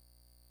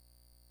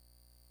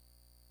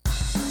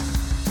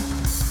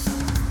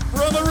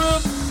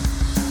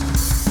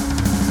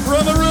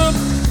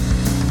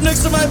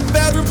next to my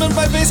bathroom in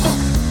my basement.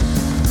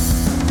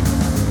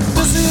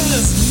 This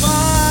is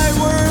my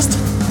worst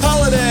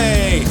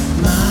holiday.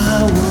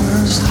 My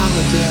worst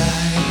holiday.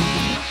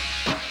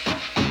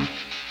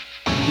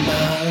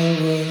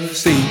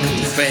 Think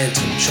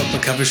phantom, shopper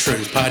cover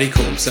shrooms, party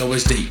corpse,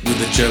 always deep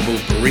with a gerbil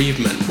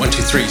bereavement. 1,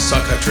 2, 3,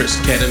 psychiatrist,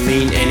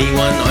 ketamine,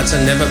 anyone?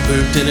 Einstein never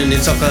pooped in an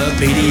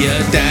encyclopedia.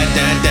 Dad,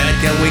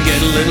 can we get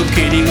a little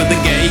kitty with a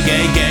gay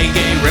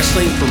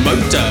wrestling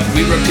promoter?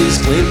 We rubbed his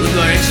glint with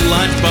my extra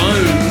large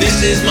bone.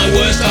 This is my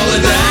worst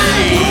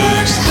holiday.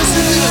 This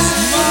is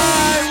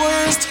my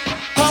worst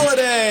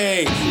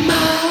holiday.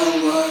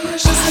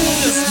 This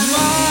is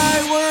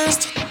my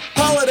worst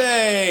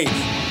holiday.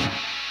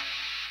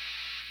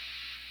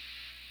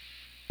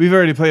 We've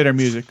already played our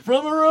music.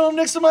 From a room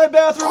next to my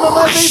bathroom in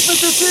my basement,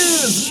 this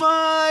is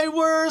My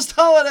Worst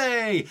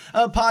Holiday,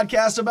 a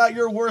podcast about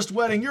your worst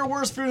wedding, your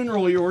worst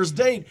funeral, your worst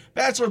date,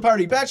 bachelor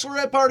party,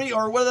 bachelorette party,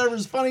 or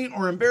whatever's funny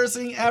or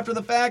embarrassing after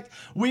the fact.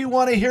 We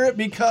want to hear it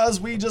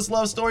because we just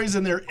love stories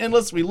and they're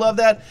endless. We love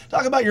that.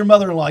 Talk about your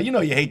mother-in-law. You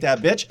know you hate that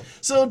bitch.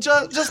 So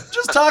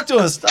just talk to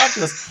us. Talk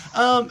to us.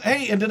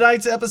 Hey, and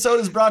tonight's episode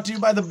is brought to you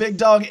by the big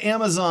dog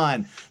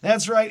Amazon.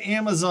 That's right,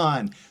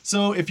 Amazon.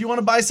 So if you want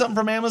to buy something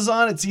from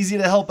Amazon, it's easy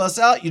to help us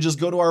out. You just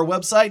go to our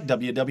website,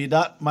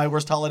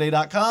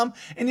 www.myworstholiday.com,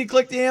 and you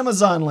click the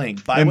Amazon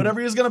link. Buy whatever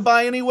you're going to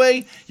buy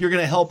anyway. You're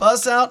going to help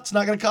us out. It's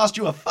not going to cost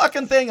you a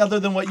fucking thing other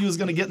than what you was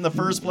going to get in the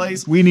first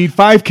place. We need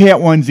 5 cat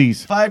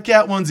onesies. 5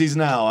 cat onesies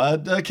now.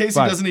 Casey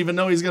doesn't even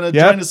know he's going to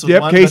join us with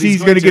one.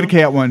 Casey's going to get a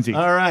cat onesie.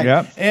 All right.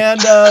 Yep.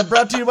 And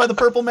brought to you by the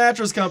Purple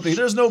Mattress Company.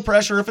 There's no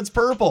pressure if it's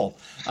purple.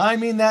 I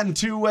mean that in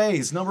 2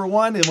 ways. Number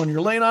one, when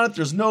you're laying on it,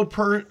 there's no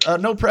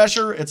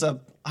pressure. It's a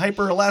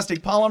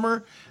hyper-elastic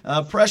polymer,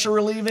 pressure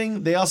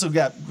relieving. They also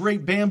got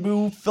great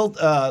bamboo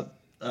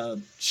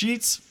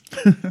sheets.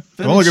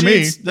 Don't look at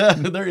me.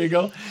 There you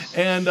go.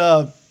 And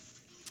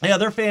yeah,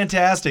 they're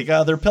fantastic.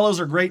 Their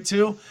pillows are great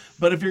too.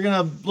 But if you're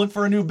gonna look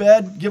for a new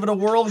bed, give it a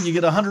whirl. You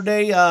get a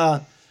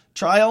 100-day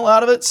trial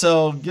out of it,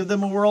 so give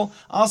them a whirl.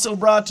 Also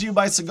brought to you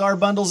by Cigar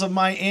Bundles of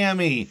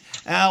Miami.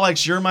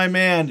 Alex, you're my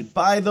man.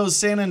 Buy those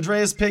San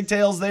Andreas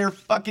pigtails. They're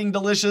fucking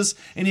delicious,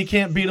 and you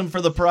can't beat them for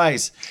the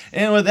price.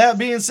 And with that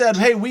being said,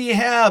 hey, we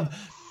have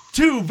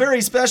 2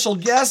 very special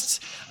guests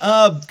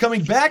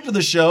coming back to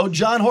the show.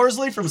 John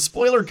Horsley from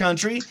Spoiler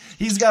Country.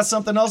 He's got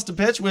something else to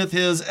pitch with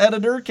his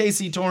editor,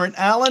 Casey Torrent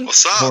Allen.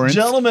 What's up? Torrance.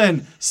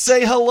 Gentlemen,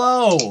 say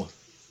hello.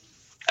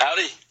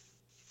 Howdy.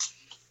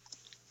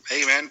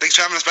 Hey, man. Thanks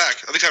for having us back.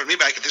 Thanks for having me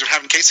back. Thanks for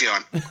having Casey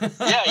on.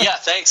 Yeah.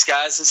 Thanks,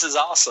 guys. This is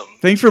awesome.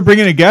 Thanks for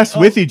bringing a guest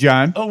with you,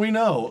 John. Oh, we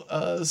know.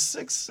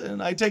 6,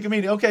 and I take a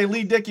meeting. Okay,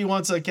 Lee Dickey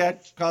wants a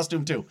cat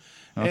costume too.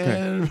 Okay.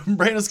 And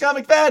Brandon Scott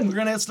McFadden, we're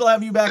going to still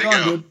have you back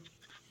on, dude.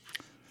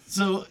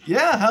 So,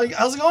 yeah,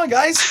 how's it going,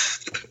 guys?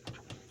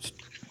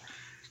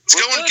 It's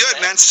going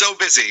good, man. So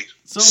busy.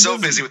 So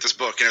busy with this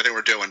book and everything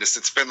we're doing.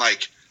 It's been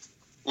like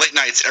late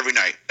nights every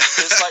night.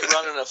 It's like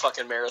running a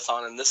fucking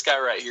marathon, and this guy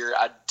right here,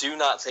 I do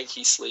not think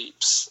he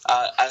sleeps.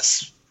 I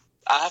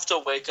have to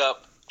wake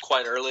up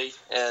quite early,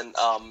 and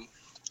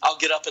I'll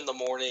get up in the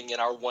morning, and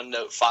our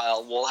OneNote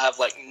file will have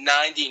like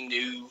 90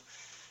 new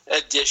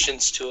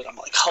additions to it. I'm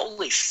like,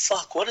 holy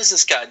fuck, what does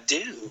this guy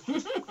do?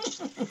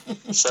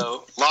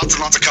 So Lots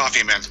and lots of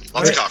coffee, man.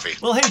 Lots of coffee.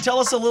 Well, hey, tell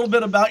us a little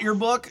bit about your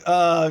book.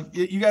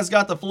 You guys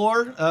got the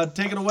floor.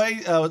 Take it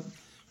away.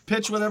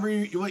 Pitch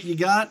what you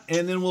got,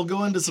 and then we'll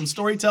go into some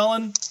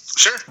storytelling.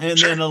 Sure. And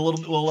then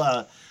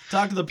we'll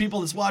talk to the people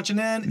that's watching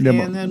in,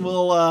 and then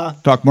we'll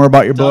talk more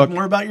about your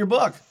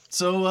book.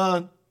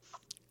 So,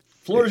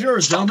 floor is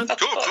yours, gentlemen.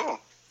 Cool.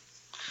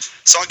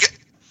 So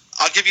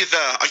I'll give you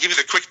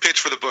the quick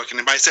pitch for the book, and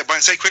when I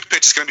say quick pitch,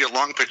 it's going to be a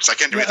long pitch. So I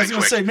can't do anything quick. I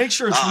was going to say, make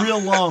sure it's real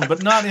long,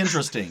 but not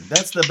interesting.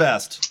 That's the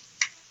best.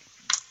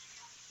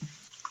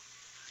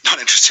 Not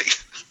interesting.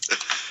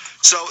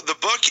 So the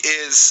book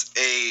is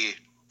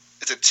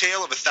it's a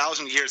tale of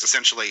 1,000 years,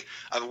 essentially,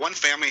 of one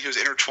family who's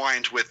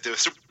intertwined with the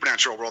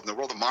supernatural world and the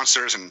world of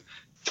monsters and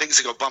things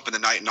that go bump in the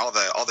night and all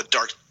the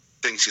dark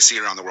things you see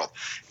around the world.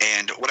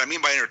 And what I mean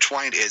by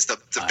intertwined is the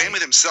family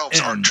themselves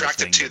are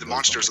attracted to the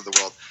monsters of the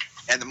world,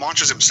 and the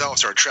monsters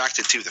themselves are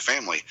attracted to the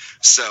family.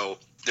 So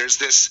there's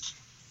this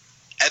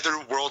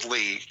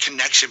otherworldly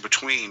connection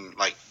between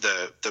like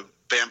the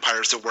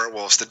vampires, the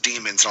werewolves, the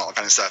demons, and all that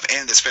kind of stuff,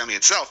 and this family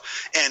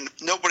itself. And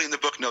nobody in the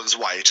book knows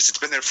why. It's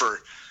been there for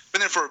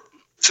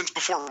since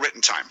before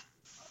written time.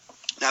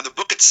 Now, the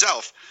book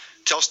itself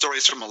tells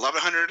stories from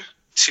 1100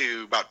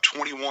 to about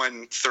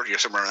 2130 or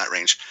somewhere in that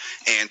range,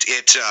 and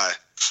it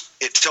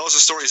tells the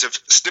stories of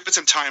snippets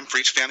in time for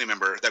each family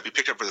member that we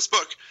picked up for this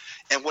book.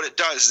 And what it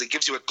does is it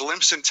gives you a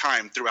glimpse in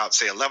time throughout,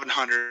 say,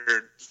 1100,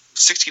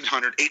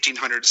 1600,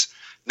 1800s,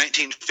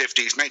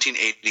 1950s,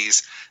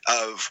 1980s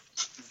of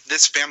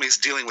this family's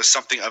dealing with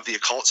something of the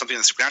occult, something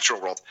in the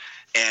supernatural world,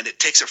 and it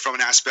takes it from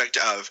an aspect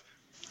of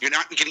you're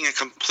not getting a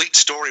complete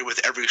story with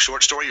every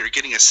short story. You're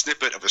getting a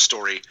snippet of a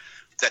story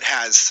that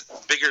has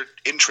bigger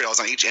entrails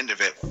on each end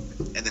of it.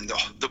 And then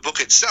the book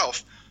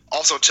itself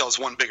also tells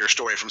one bigger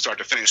story from start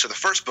to finish. So the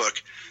first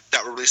book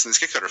that we're releasing this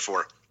Kickstarter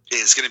for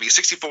is going to be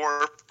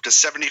 64 to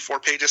 74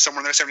 pages,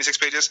 somewhere in there, 76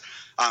 pages.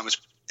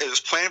 It was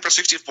planned for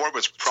 64, but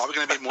it's probably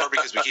going to be more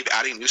because we keep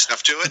adding new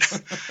stuff to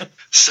it.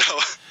 So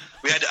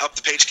we had to up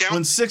the page count.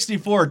 When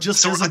 64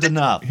 just isn't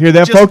enough. Hear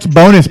that, Just folks?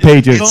 Bonus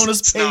pages. Bonus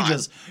It's not.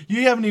 pages.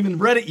 You haven't even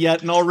read it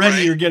yet, and already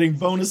Right. you're getting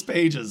bonus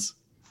pages.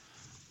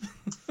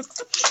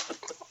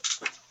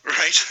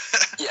 Right?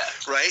 Yeah.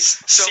 Right?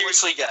 So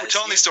Seriously, we're guys,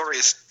 telling these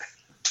stories.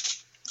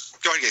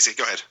 Go ahead, Casey.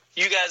 Go ahead.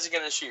 You guys are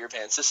going to shoot your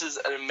pants. This is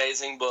an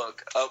amazing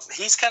book.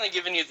 He's kind of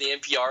giving you the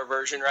NPR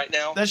version right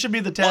now. That should be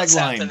the What's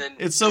tagline. happening?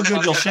 It's so We're good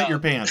you'll talking shit about- your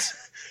pants.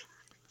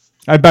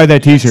 I'd buy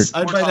that T-shirt.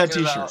 I'd We're buy that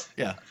talking T-shirt. about-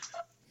 Yeah.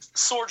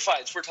 Sword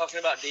fights. We're talking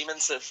about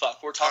demons that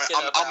fuck. We're All right,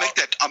 talking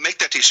about. I'll make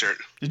that T-shirt.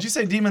 Did you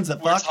say demons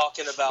that We're fuck?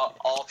 talking about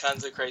all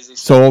kinds of crazy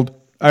stuff.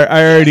 Sold. I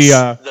already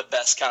The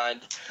best kind.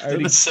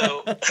 already,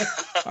 So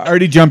I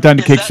already jumped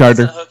onto if that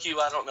doesn't Kickstarter. hook you,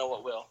 I don't know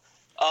what will.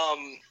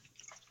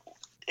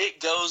 It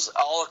goes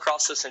all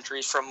across the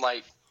centuries from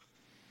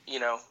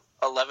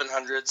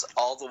 1100s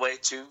all the way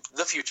to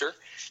the future,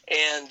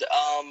 and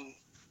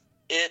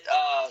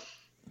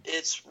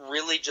it's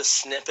really just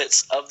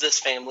snippets of this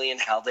family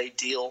and how they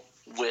deal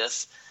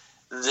with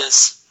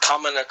this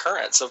common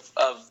occurrence of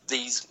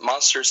these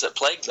monsters that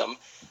plague them.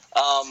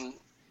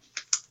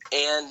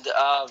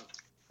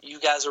 You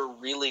guys are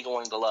really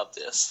going to love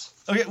this.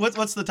 Okay,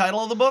 what's the title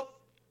of the book?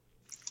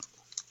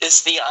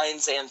 It's the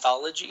Eins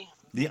Anthology.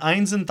 The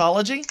Eins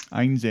Anthology?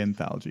 Eins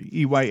Anthology.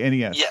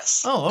 EYNES.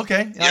 Yes. Oh,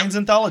 okay. Eins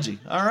Anthology.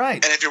 All right.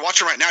 And if you're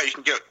watching right now, you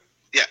can go.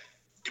 Yeah.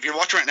 If you're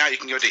watching right now, you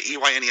can go to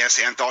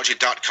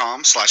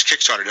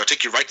eynesanthology.com/Kickstarter. It'll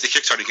take you right to the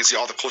Kickstarter. You can see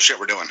all the cool shit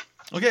we're doing.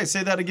 Okay,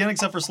 say that again,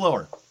 except for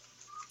slower.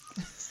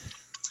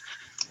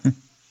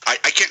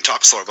 I can't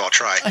talk slower, but I'll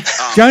try.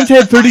 John's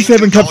had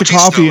 37 Eins cups of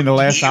Anthology, coffee in the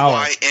last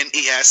hour.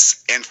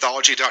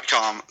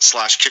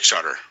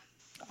 eynesanthology.com/Kickstarter.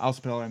 I'll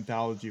spell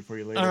anthology for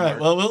you later. All right.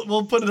 Mark. Well,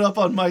 we'll put it up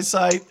on my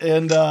site,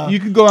 and You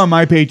can go on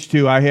my page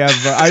too. I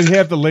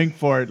have the link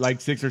for it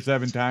like 6 or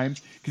 7 times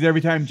because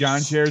every time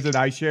John shares it,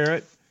 I share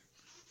it.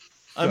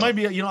 I might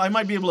be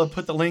able to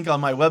put the link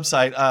on my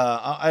website.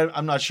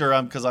 I'm not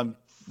sure, because I'm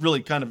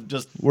really kind of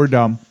just We're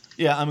dumb.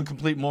 I'm a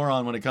complete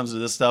moron when it comes to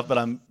this stuff, but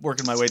I'm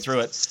working my way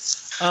through it.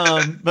 All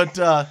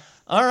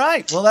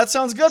right. Well, that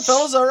sounds good,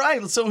 fellas. All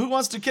right. So who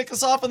wants to kick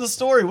us off in the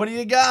story? What do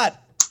you got?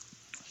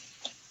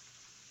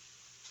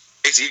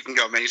 Casey, you can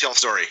go, man. You tell a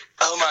story.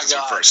 Oh my Have this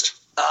one God. First.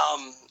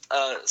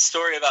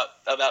 Story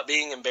about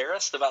being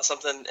embarrassed about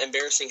something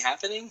embarrassing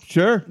happening.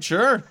 Sure.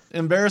 Sure.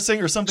 Embarrassing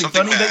or something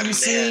Something funny that bad,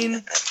 you've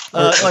man.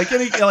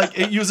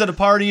 seen. You was at a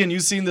party and you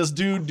seen this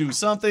dude do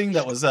something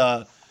that was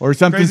Or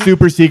something Crazy.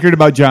 super secret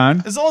about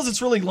John. as long as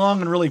it's really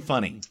long and really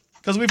funny.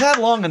 Because we've had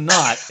long and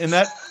not, and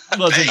that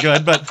wasn't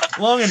good, but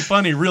long and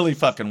funny really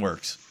fucking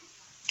works.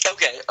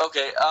 Okay.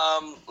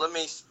 Let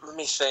me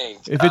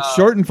think. If it's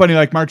short and funny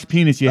like Mark's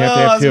penis, you have to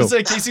I have was going to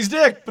two. say Casey's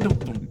dick.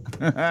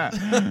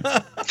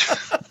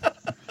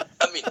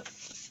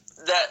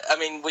 I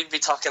mean, we'd be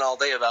talking all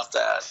day about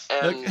that.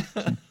 And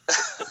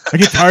I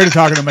get tired of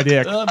talking to my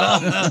dick. Oh,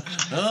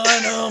 I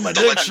know, my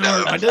dick's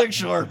short, my dick's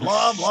short,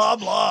 blah, blah,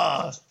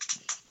 blah.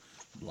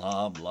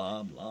 Blah,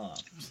 blah, blah.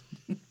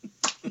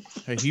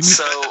 Hey, he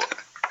so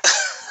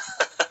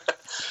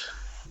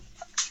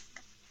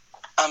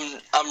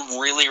I'm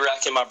really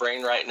racking my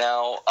brain right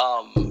now.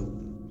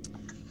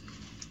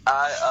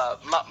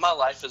 My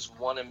life is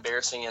one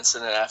embarrassing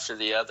incident after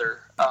the other.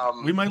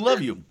 We might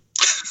love you.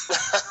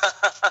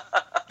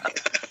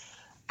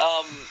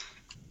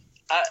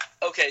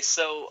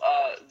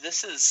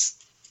 This is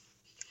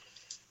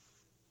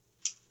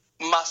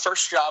my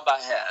first job I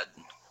had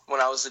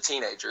when I was a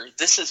teenager.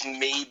 This is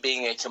me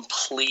being a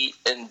complete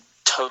and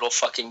total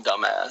fucking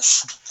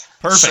dumbass.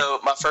 Perfect. So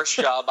my first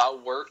job, I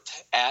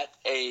worked at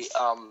a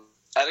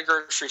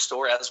grocery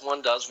store, as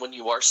one does when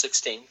you are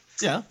 16.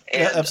 Yeah,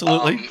 And,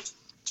 absolutely.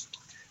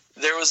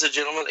 There was a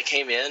gentleman that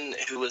came in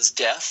who was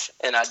deaf,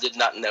 and I did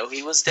not know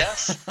he was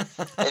deaf.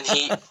 And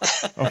he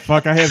Oh,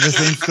 fuck, I have the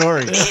same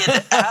story.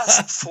 had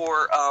asked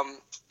for,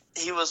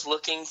 he was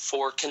looking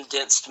for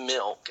condensed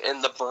milk,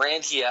 and the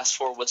brand he asked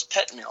for was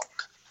Pet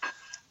Milk.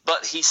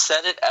 But he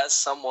said it as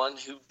someone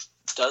who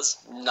does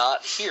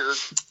not hear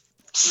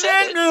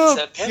said it. He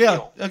said Pet Yeah,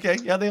 Milk. okay.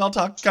 Yeah, they all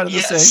talk kind of the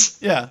Yes.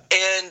 same. Yeah.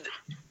 And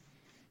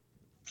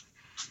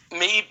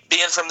me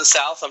being from the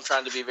South, I'm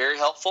trying to be very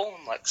helpful.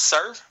 I'm like,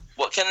 sir,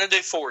 what can I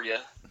do for you?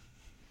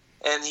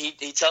 And he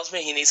tells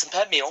me he needs some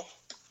pet meal.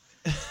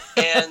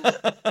 And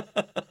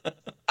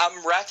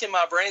I'm racking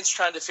my brains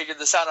trying to figure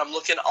this out. I'm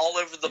looking all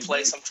over the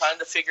place. I'm trying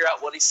to figure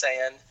out what he's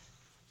saying.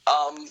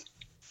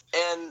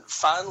 And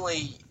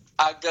finally,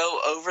 I go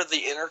over the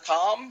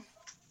intercom,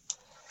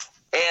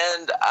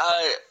 and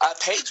I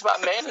page my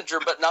manager.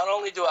 But not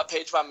only do I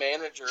page my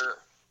manager,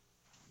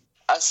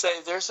 I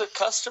say, there's a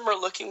customer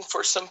looking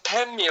for some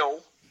pen meal.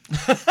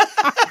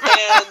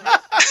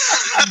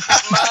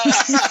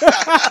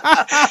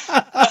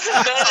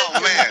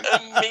 man.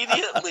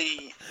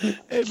 Immediately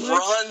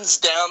runs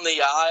down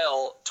the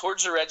aisle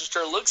towards the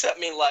register, looks at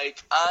me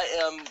like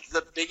I am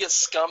the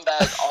biggest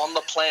scumbag on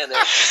the planet,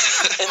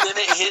 and then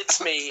it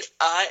hits me,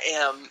 I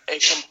am a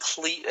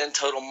complete and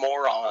total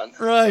moron.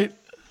 Right.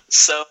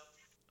 So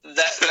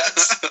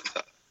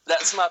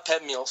that's my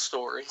pet meal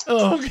story.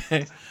 Oh,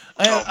 okay.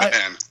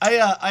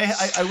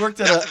 I worked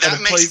at a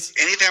place.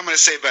 Anything I'm going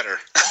to say better.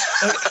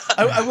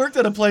 I worked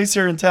at a place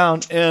here in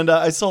town, and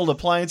I sold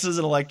appliances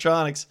and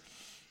electronics.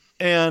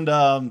 And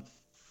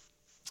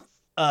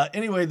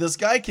anyway, this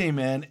guy came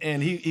in,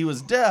 and he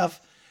was deaf,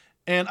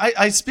 and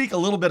I speak a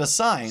little bit of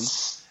sign,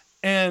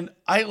 and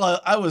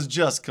I was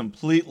just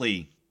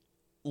completely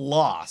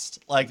lost.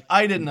 Like,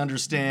 I didn't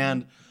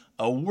understand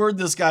a word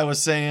this guy was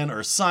saying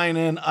or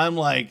signing. I'm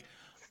like,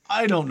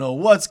 I don't know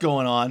what's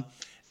going on.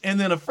 And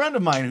then a friend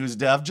of mine who's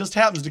deaf just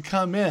happens to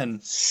come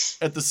in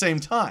at the same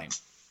time.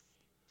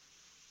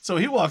 So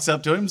he walks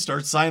up to him,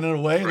 starts signing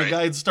away, and the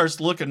guy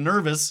starts looking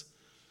nervous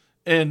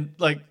and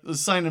like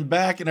signing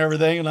back and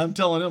everything. And I'm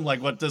telling him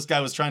like what this guy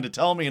was trying to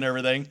tell me and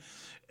everything.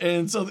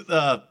 And so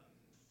the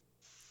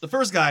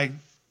first guy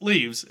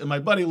leaves, and my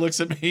buddy looks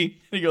at me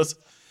and he goes,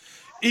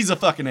 "He's a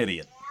fucking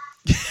idiot."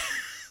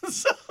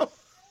 So,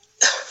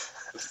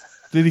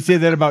 did he say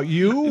that about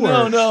you?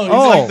 Or? No. He's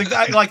like the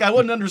guy. Like, I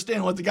wouldn't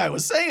understand what the guy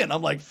was saying.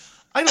 I'm like,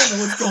 I don't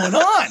know what's going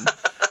on.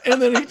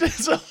 And then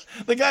so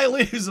the guy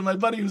leaves, and my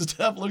buddy who's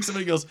deaf looks at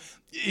me and goes,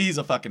 "He's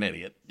a fucking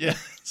idiot." Yeah.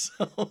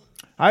 So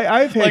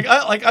I've had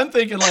I'm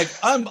thinking like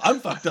I'm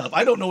fucked up.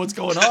 I don't know what's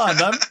going on.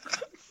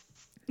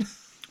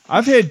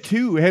 I've had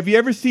two. Have you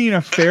ever seen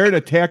a ferret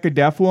attack a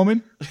deaf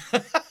woman?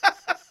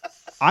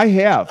 I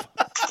have.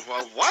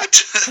 Well,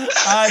 what?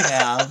 I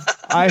have.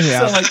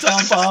 Sound like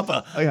Tom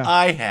Papa. Oh, yeah.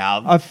 I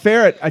have. A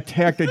ferret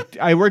attacked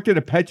I worked at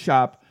a pet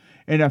shop,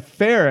 and a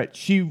ferret,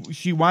 she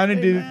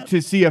wanted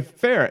to see a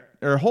ferret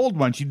or hold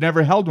one. She'd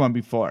never held one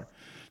before.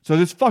 So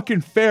this fucking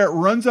ferret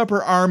runs up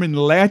her arm and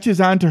latches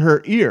onto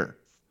her ear.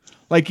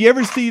 Like, you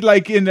ever see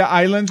like in the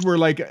islands where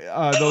like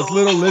those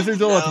little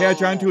lizards will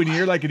attach onto an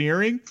ear like an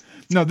earring?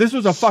 No, this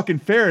was a fucking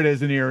ferret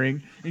as an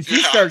earring. And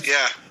she starts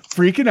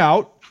freaking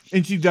out.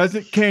 And she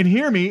can't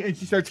hear me, and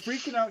she starts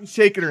freaking out and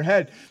shaking her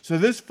head. So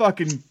this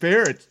fucking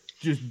ferret's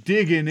just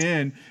digging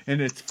in,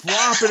 and it's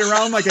flopping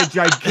around like a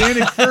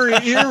gigantic furry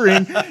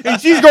earring, and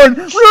she's going,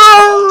 and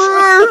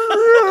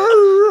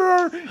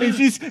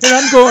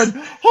I'm going,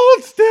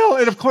 hold still.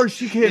 And of course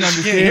she can't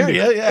understand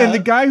it. And the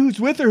guy who's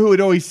with her, who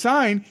would always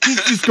sign,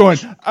 he's just going,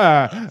 you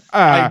can't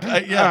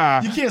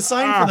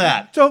sign for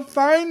that. So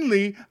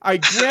finally, I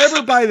grab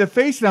her by the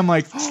face, and I'm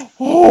like,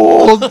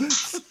 hold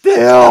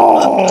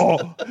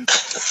still.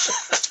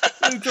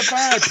 And so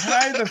I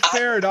pry the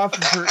ferret off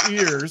of her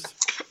ears.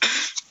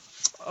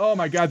 Oh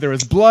my God, there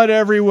was blood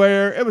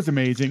everywhere. It was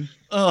amazing.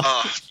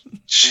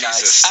 Jesus.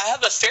 Nice. I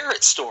have a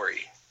ferret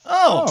story.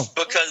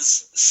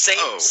 Because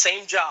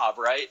same job,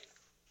 right?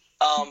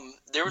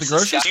 There was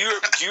this guy. Do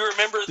you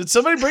remember? Did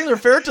somebody bring their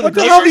ferret to the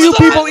grocery store? What the hell do you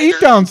people eat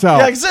down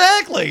south? Yeah,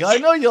 exactly. I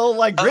know you'll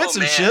like grits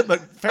and shit, but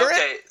ferret?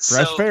 Okay,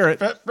 fresh ferret.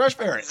 Fresh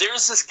ferret.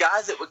 There's this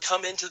guy that would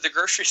come into the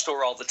grocery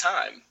store all the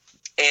time,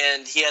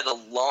 and he had a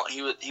long.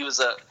 He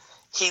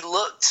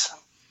looked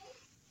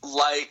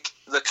like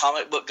the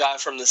comic book guy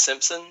from The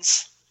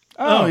Simpsons.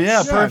 Oh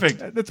yeah,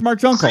 perfect. That's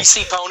Mark's uncle.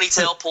 Greasy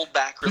ponytail pulled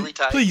back really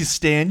tight. Please,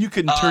 Stan, you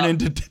couldn't turn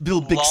into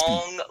Bill Bixby.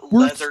 Long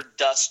leather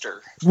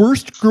duster.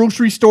 Worst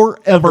grocery store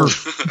ever.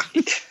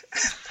 He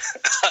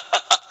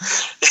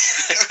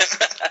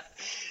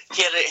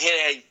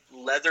had a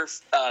leather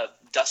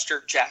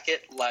duster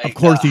jacket. Like, of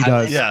course he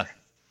does. Yeah.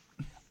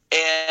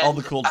 And all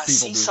the cool people I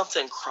see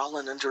something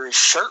crawling under his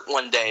shirt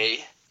one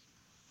day,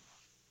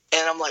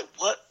 and I'm like,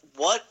 what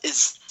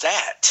is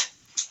that?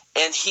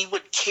 And he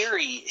would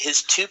carry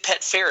his two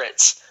pet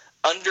ferrets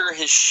under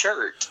his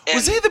shirt. And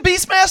was he the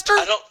Beastmaster?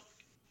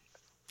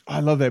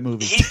 I love that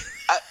movie.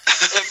 If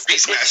the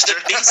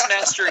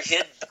Beastmaster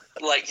hid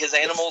like his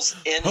animals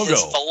in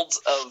his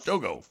folds of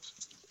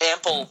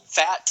ample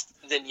fat,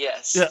 then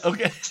yes. Yeah,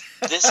 okay.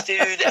 This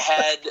dude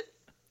had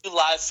two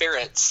live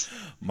ferrets.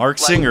 Mark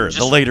Singer,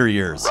 the later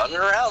years. Running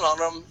around on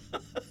them.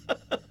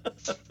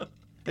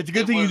 It's a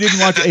good thing you didn't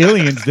watch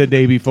Aliens the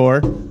day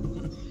before.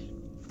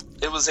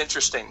 It was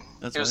interesting.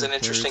 He was an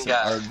interesting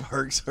guy.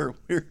 Aardvarks are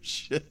weird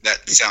shit.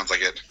 That sounds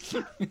like it.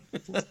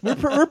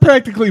 We're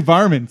practically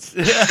varmints.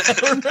 Yeah,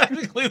 we're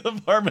practically the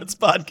Varmints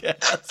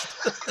podcast.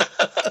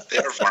 They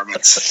are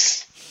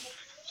varmints.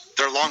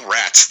 They're long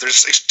rats. They're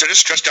just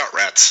stretched out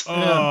rats.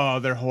 Oh,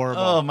 they're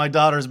horrible. Oh, my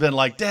daughter's been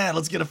like, "Dad,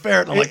 let's get a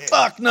ferret." And I'm like,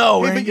 "Fuck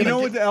no." But you know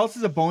what else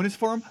is a bonus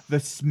for them? The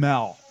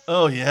smell.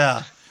 Oh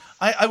yeah.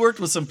 I worked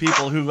with some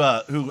people who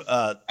oh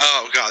god,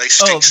 they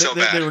stink so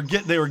bad.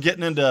 They were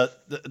getting into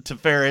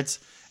ferrets,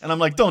 and I'm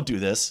like, don't do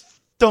this.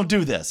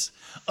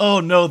 Oh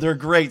no, they're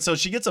great. So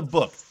she gets a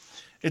book.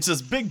 It's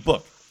this big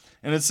book,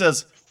 and it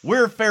says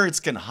where ferrets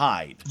can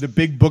hide. The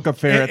big book of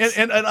ferrets.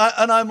 And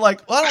I'm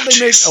like, why don't they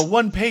make a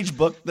 1-page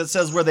book that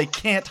says where they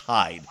can't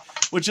hide?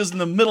 which is in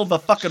the middle of the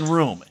fucking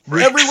room.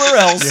 Everywhere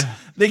else,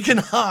 they can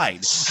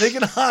hide. They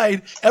can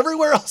hide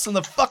everywhere else on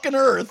the fucking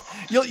earth.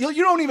 You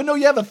don't even know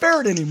you have a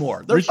ferret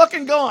anymore. They're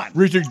fucking gone.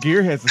 Richard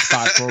Gere has a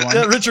spot for one.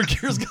 Yeah, Richard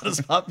Gere's got a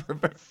spot for a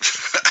ferret.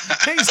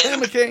 Hey,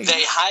 Sam McCain.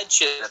 They hide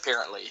shit,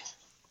 apparently.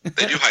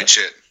 They do hide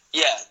shit.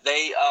 Yeah,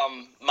 they.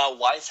 My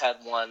wife had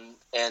one,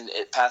 and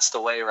it passed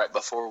away right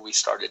before we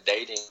started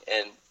dating.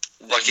 And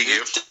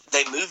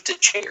they moved a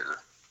chair.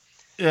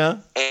 Yeah.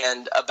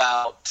 And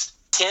about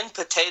 10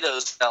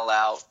 potatoes fell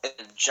out, and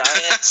a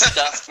giant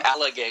stuffed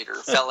alligator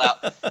fell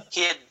out.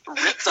 He had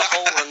ripped a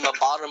hole in the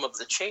bottom of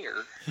the chair,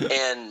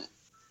 and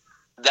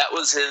that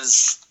was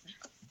his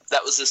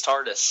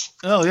TARDIS.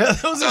 Oh yeah,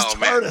 that was his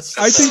TARDIS.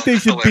 I think they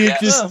should be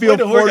just feel way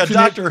to work fortunate. a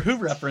Doctor Who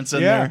reference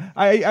in there.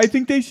 I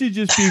think they should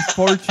just be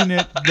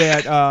fortunate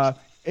that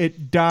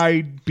it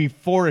died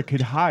before it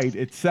could hide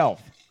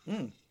itself.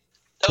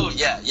 Oh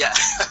yeah.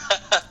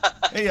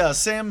 Hey,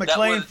 Sam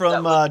McClain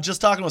from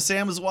Just Talking with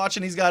Sam is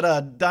watching. He's got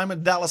a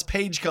Diamond Dallas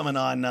Page coming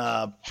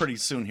on pretty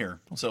soon here,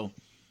 so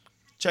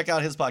check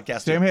out his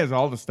podcast. Sam has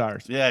all the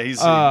stars. Yeah,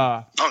 he's.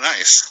 Oh,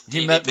 nice.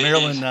 He met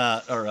Marilyn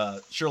or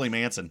Shirley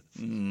Manson.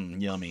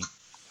 Yummy.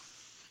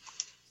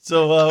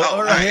 So,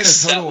 all right. I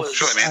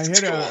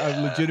had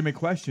a legitimate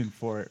question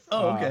for it.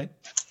 Oh, okay.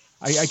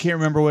 I can't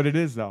remember what it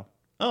is though.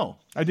 Oh,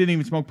 I didn't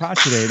even smoke pot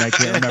today, and I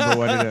can't remember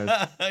what it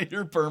is.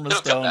 You're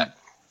perma-stoned.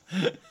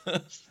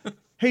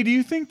 Hey, do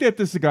you think that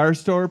the cigar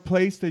store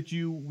place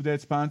that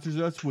sponsors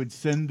us would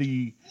send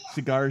the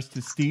cigars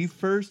to Steve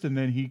first, and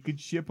then he could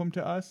ship them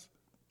to us?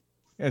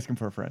 Ask him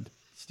for a friend.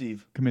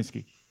 Steve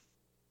Kaminsky.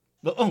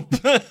 Oh,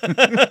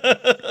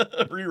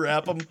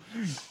 rewrap them.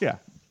 Yeah.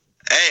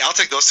 Hey, I'll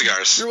take those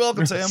cigars. You're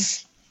welcome, Sam.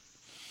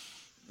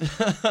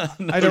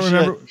 I don't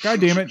remember.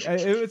 God damn it!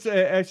 It's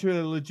actually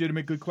a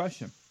legitimate good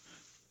question.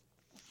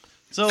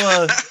 So,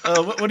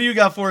 what do you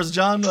got for us,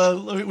 John?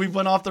 We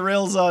went off the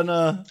rails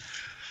on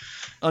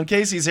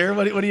Casey's here.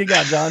 What do you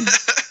got, John?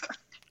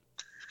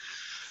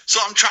 So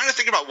I'm trying to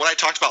think about what I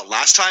talked about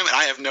last time, and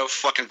I have no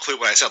fucking clue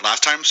what I said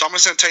last time. So I'm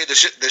just going to tell you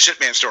the shit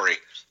man story.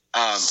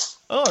 Our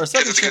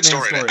second it's a good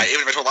story. Even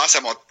if I told last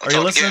time, I'll Are tell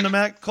you it listening again. to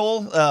Matt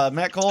Cole?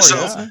 Matt Cole, are you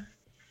listening?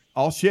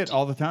 All shit,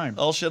 all the time.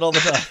 All shit, all the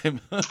time.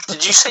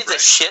 Did you say the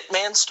shit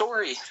man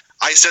story?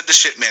 I said the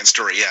shit man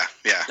story.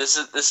 Yeah. This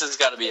has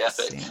got to be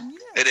epic.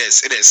 It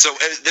is. So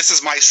this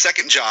is my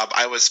second job.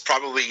 I was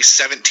probably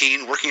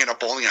 17, working in a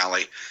bowling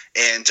alley,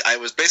 and I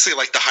was basically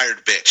like the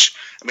hired bitch.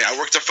 I mean, I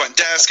worked the front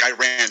desk, I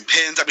ran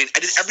pins. I mean, I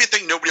did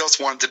everything nobody else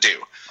wanted to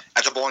do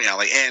at the bowling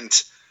alley, and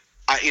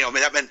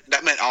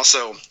that meant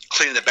also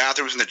cleaning the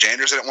bathrooms and the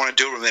janitors didn't want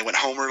to do it when they went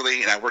home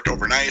early, and I worked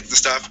overnight and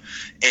stuff.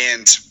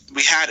 And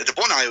we had at the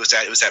bowling alley it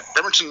was at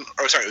Bremerton,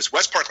 it was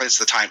West Park Lanes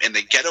at the time, in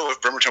the ghetto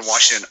of Bremerton,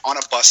 Washington, on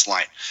a bus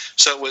line.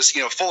 So it was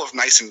full of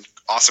nice and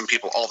awesome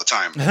people all the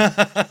time.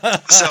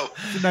 So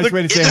it's a nice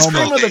way to say it's home.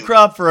 cream of the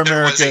crop for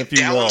America, if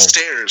you will.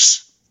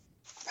 Downstairs.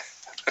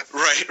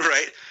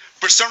 Right.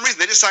 For some reason,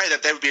 they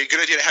decided that would be a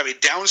good idea to have a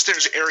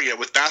downstairs area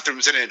with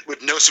bathrooms in it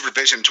with no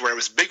supervision, to where it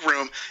was a big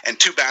room and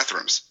 2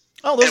 bathrooms.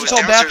 Oh, those are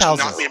called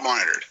bathhouses. Not being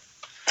monitored.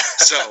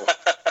 So,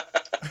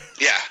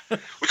 yeah,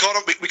 we called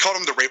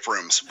them the rape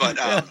rooms, but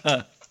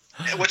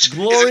which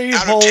glory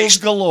holes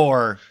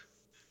galore.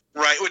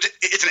 Right,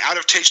 it's an out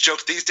of taste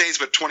joke these days,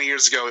 but 20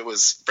 years ago it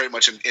was very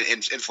much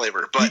in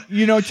flavor. But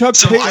Chuck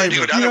so Berry, I had to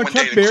go down there one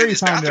day to clean Berry his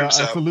found a bathrooms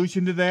up.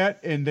 solution to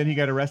that, and then he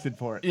got arrested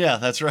for it. Yeah,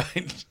 that's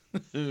right.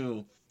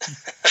 Ew.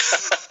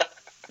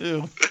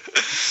 Ew.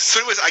 So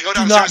anyways, I go Do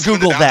downstairs not to clean the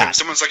Google bathroom. that.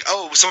 Someone's like,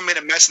 "Oh, someone made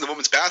a mess in the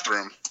woman's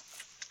bathroom,"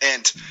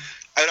 and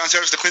I go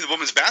downstairs to clean the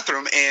woman's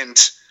bathroom, and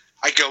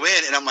I go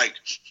in, and I'm like,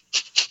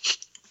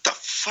 "What the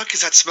fuck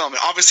is that smell?" I mean,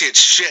 obviously it's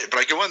shit, but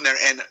I go in there,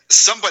 and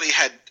somebody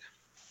had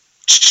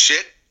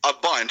shit a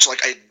bunch,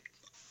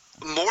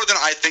 more than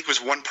I think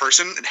was one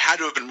person. It had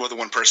to have been more than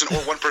one person,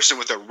 or one person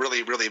with a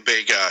really, really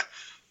big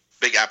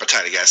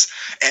appetite, I guess.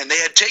 And they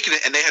had taken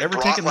it, and they had Ever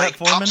brought taken like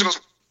metformin?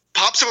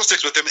 popsicle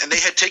sticks with them, and they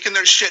had taken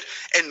their shit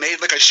and made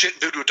like a shit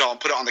voodoo doll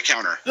and put it on the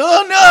counter.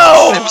 Oh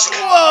no!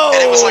 Whoa!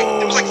 And it was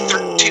like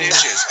 13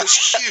 inches. It was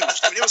huge.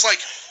 I mean, it was like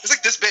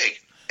this big.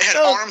 It had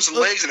arms and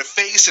legs and a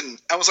face,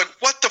 and I was like,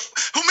 "What the?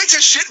 Who makes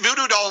a shit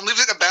voodoo doll and leaves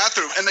it in a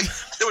bathroom?" And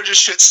there were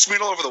just shit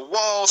smeared all over the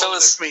walls. So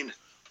it's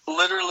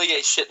literally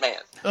a shit man.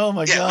 Oh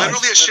my god! Yeah,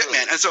 literally a shit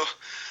man. And so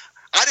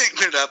I didn't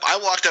clean it up. I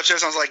walked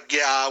upstairs and I was like,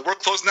 "Yeah, we're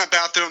closing that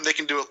bathroom. They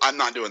can do it. I'm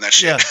not doing that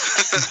shit." Yeah.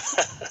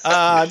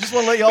 I just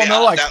want to let y'all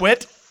know I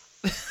quit.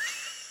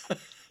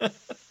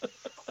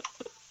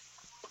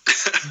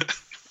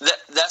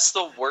 That's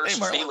the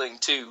worst feeling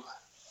too.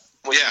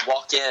 When you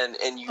walk in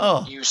and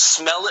you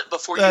smell it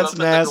before you open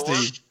the door.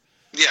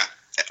 Yeah.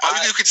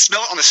 You could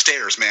smell it on the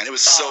stairs, man. It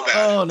was so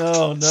bad. Oh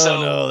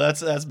no.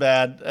 That's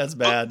bad. That's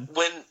bad.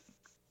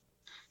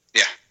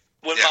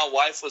 When my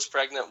wife was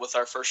pregnant with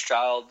our first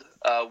child,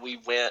 we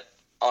went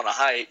on a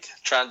hike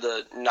trying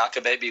to knock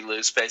a baby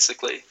loose,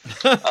 basically.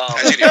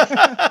 As you do.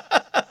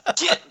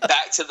 Get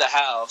back to the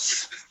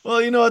house.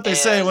 Well, you know what they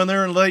say when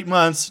they're in late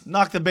months: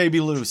 knock the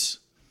baby loose.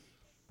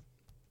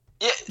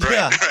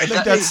 Yeah, I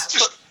think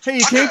Hey,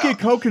 you can't get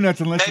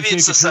coconuts unless Maybe you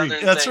it's shake a a tree.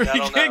 southern That's thing. right. I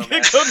You don't can't know, get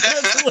man.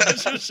 coconuts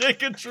unless you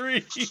shake a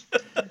tree.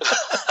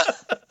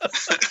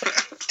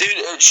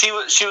 Dude, she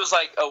was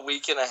like a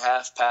week and a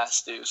half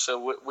past due,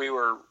 so we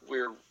were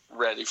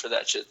ready for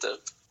that shit to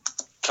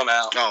come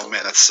out. Oh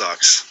man, that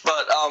sucks.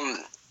 But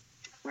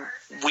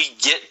we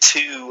get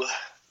to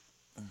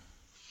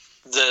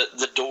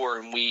the door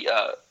and we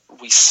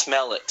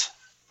smell it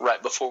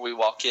right before we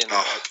walk in. We're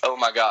like, oh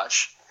my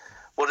gosh,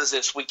 what is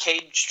this? We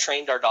cage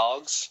trained our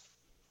dogs,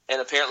 and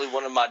apparently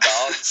one of my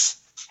dogs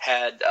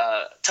had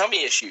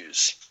tummy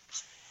issues,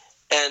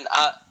 and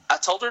I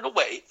told her to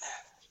wait,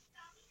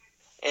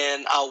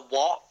 and I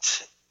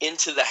walked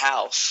into the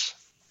house,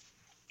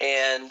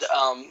 and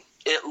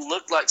it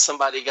looked like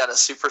somebody got a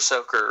super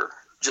soaker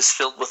just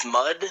filled with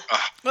mud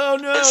Oh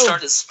no! and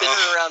started spinning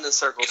around in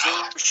circles.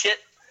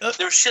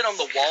 There was shit on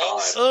the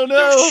walls. Oh, no.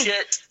 There was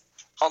shit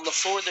on the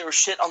floor. There was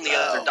shit on the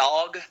other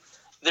dog.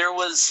 There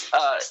was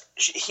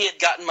he had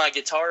gotten my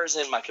guitars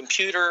and my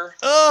computer.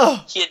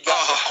 Oh, He had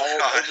gotten all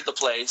God. over the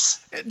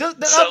place. does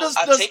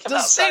I take him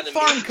does outside State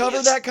Farm immediately.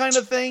 cover that kind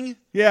of thing?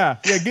 Yeah,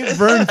 get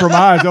Vern from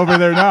Oz over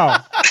there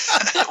now.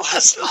 It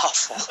was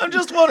awful. I'm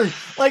just wondering,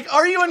 like,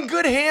 are you in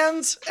good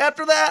hands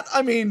after that?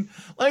 I mean,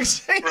 like,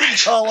 say you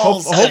call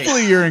all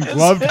Hopefully you're in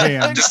gloved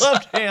hands.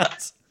 Gloved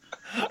hands.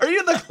 Are you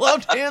in the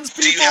gloved hands,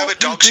 people? Do you have a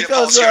dog shit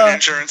Because, policy on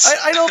insurance?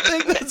 I don't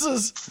think this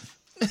is.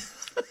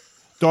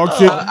 Dog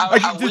shit.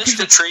 I wish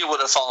the tree would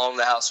have fallen on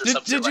the house or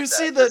something. Did you like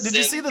see that. the Did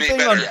you see the Be thing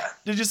better. on Yeah.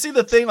 Did you see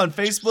the thing on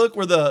Facebook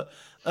where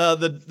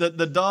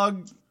the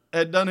dog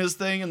had done his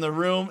thing in the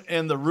room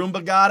and the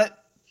Roomba got it?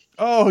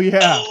 Oh yeah,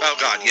 Oh,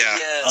 God, yeah.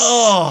 Yes.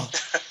 Oh,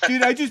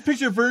 dude, I just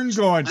picture Vern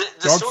going, The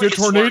dog story shit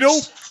gets tornado.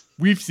 worse.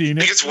 We've seen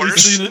It it. gets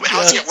worse. seen it,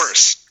 How's it yeah. get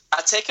worse?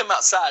 I take him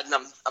outside and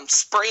I'm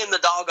spraying the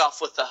dog off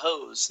with the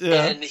hose,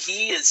 Yeah. and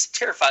he is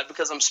terrified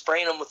because I'm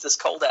spraying him with this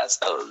cold ass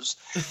hose.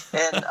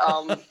 And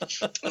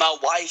my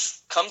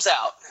wife comes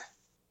out.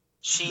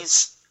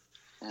 She's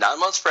 9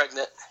 months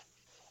pregnant,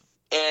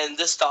 and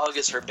this dog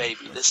is her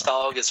baby. This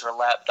dog is her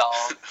lap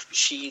dog.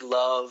 She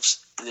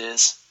loves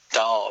this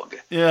dog.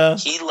 yeah.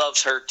 He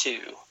loves her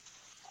too,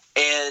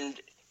 and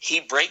he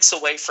breaks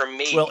away from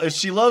me. Well, if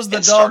she loves the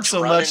and dog starts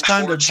so running much,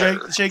 time to towards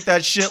her. shake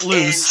that shit and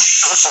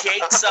loose.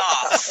 shakes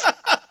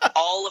off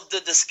all of the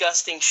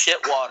disgusting shit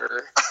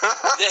water.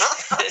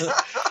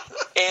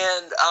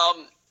 And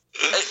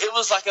it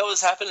was like it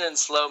was happening in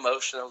slow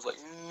motion. I was like,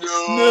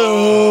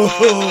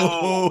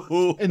 no.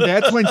 No. And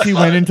that's when she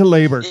went into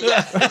labor.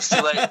 Yeah, it was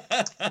too late.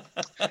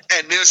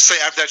 And needless to say,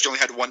 after that, you only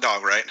had one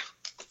dog, right?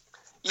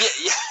 Yeah.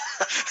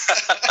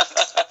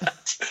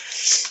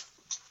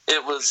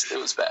 It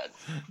was bad.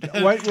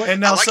 What? And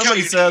now I like how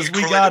somebody you says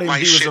we correlated got him. my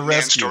He was shit a man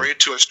rescue. story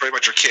to a story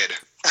about your kid,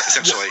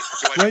 essentially.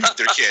 You When- went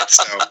their kid,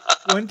 so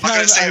I'm One not time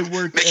gonna say I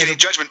worked make at any a,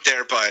 judgment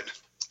there, but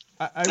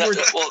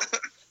Well,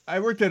 I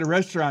worked at a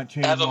restaurant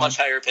chain I have a once,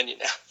 much higher opinion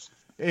now.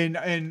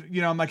 and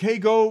you know I'm like, hey,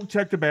 go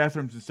check the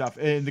bathrooms and stuff.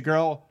 And the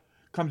girl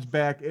comes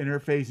back and her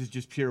face is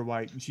just pure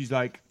white, and she's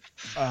like,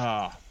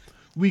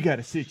 we got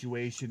a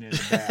situation in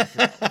the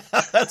bathroom.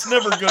 That's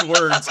never good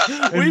words.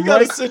 We've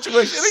got a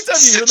situation. Anytime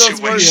you hear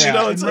those words, Situation. you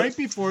know and it's right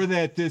before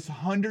that, this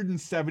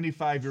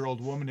 175-year-old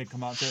woman had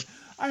come out and said,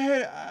 I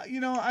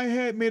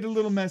had made a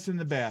little mess in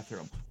the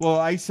bathroom. Well,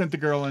 I sent the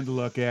girl in to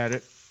look at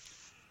it.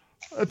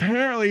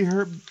 Apparently,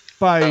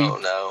 Oh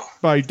no.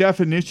 by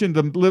definition,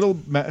 the little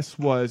mess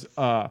was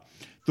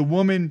the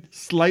woman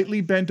slightly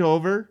bent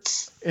over,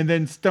 and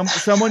then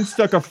someone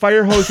stuck a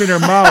fire hose in her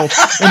mouth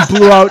and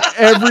blew out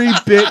every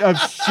bit of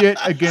shit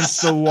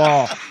against the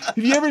wall. Have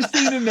you ever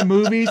seen in the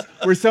movies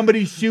where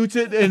somebody shoots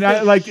it and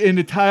like in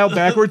the tile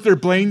backwards, their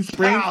brain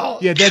springs?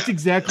 Yeah, that's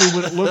exactly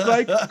what it looked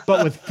like,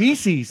 but with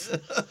feces.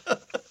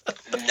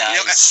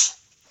 Nice.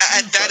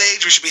 at that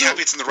age, we should be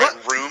happy it's in the right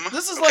room.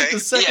 This is okay? like the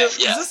second.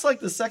 Yeah. Is this like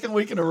the second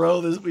week in a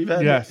row that we've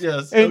had? Yes.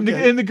 Yes. And,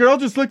 okay. and the girl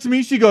just looks at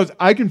me. She goes,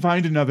 I can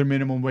find another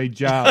minimum wage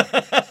job.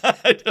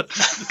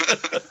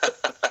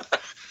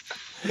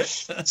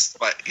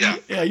 But yeah,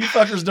 Yeah, you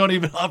fuckers don't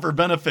even offer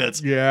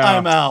benefits. Yeah.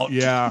 I'm out.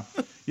 Yeah.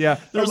 Yeah.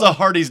 There's a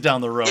Hardee's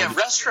down the road. Yeah,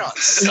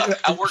 restaurants suck.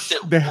 I worked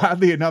at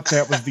Oddly enough,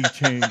 that was the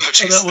change. oh, Oh,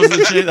 jeez. that was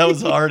the shit. That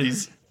was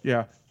Hardee's.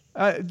 Yeah.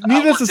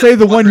 Needless to worked say, at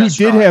the one one who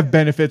restaurant. did have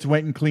benefits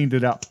went and cleaned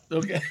it up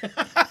Okay.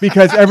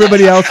 because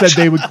everybody else said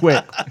they would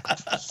quit.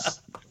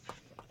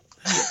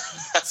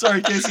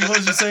 Sorry, Casey. What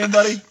was you saying,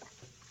 buddy?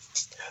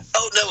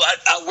 Oh no,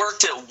 I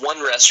worked at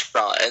one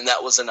restaurant and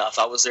that was enough.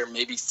 I was there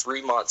maybe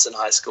 3 months in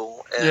high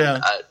school, and Yeah.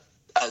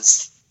 I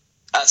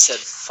said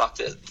fuck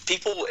it.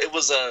 It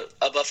was a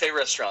buffet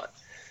restaurant,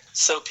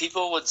 so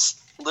people would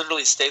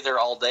literally stay there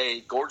all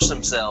day, gorge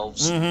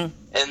themselves, and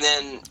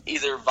then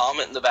either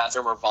vomit in the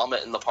bathroom or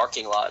vomit in the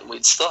parking lot, and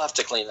we'd still have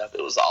to clean up.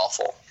 It was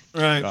awful.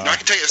 Right. Now, I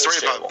can tell you a story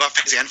That's about terrible.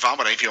 buffets and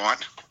vomiting if you want.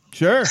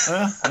 Sure.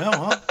 Yeah,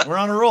 well, we're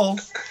on a roll.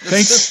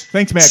 Thanks,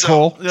 Matt So-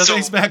 Cole. Yeah,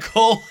 thanks, Matt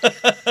Cole. I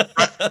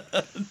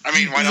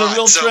mean, why He's a not?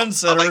 real So,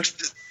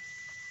 trendsetter.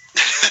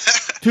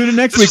 Tune in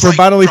next this week was for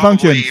bodily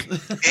probably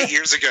functions. 8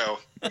 years ago.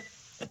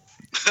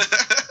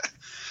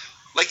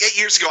 like 8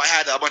 years ago, I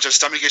had a bunch of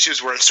stomach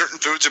issues where certain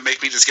foods would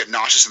make me just get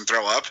nauseous and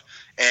throw up,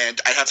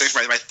 and I'd have things.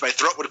 My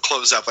throat would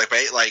close up. Like if I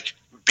ate like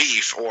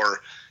beef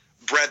or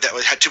bread that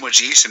had too much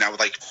yeast, and I would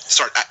like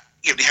start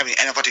having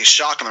anaphylactic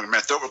shock, and my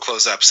throat would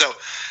close up. So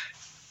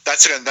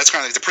that's kind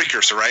of like the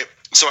precursor, right?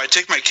 So I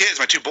take my kids,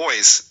 my 2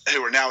 boys,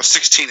 who are now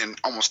 16 and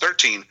almost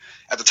 13.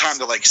 At the time,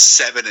 they're like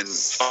 7 and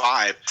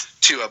 5,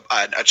 to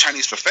a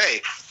Chinese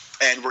buffet,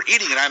 and we're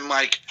eating, and I'm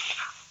like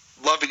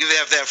loving. They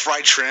have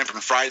fried shrimp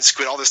and fried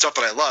squid, all this stuff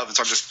that I love, and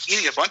so I'm just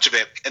eating a bunch of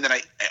it. And then I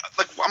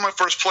like on my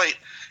first plate,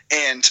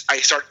 and I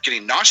start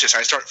getting nauseous.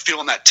 I start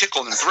feeling that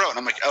tickle in the throat, and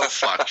I'm like, oh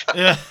fuck,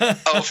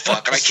 oh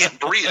fuck, and I can't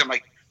breathe. I'm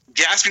like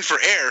gasping for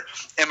air,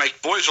 and my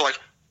boys are like,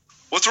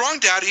 "What's wrong,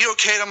 Dad? Are you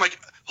okay?" And I'm like,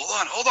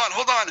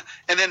 hold on.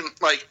 And then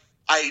like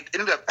I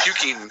ended up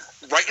puking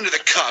right into the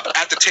cup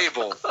at the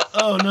table.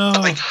 Oh no!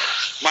 Like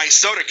my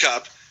soda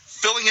cup,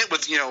 filling it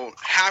with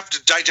half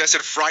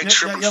digested fried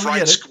shrimp and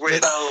fried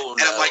squid. No,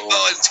 and I'm like,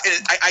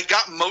 I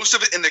got most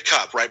of it in the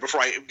cup right before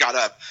I got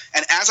up.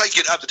 And as I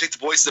get up to take the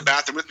boys to the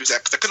bathroom with me,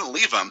 because I couldn't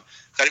leave them,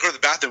 I had to go to the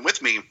bathroom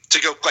with me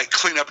to go like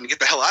clean up and get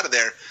the hell out of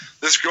there.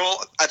 This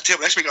girl at the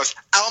table next to me goes,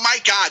 "Oh my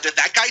God, did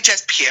that guy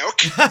just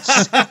puke?" And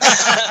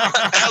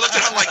I looked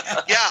at her, I'm like,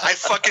 "Yeah, I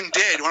fucking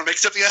did. You want to make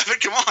something out of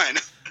it? Come on."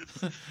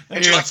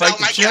 And she's like, "Oh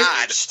my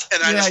God!"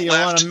 And I just you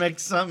left. want to make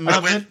something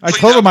of it? I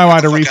told him I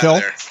wanted a refill.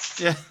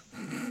 Yeah.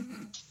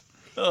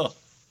 Oh.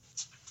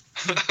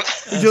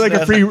 Would you like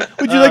a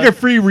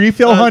free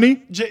refill, honey?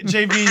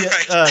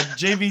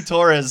 JV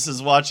Torres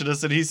is watching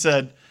us, and he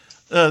said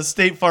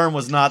State Farm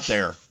was not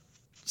there.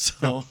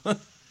 So They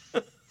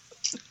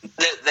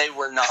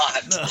were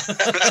not.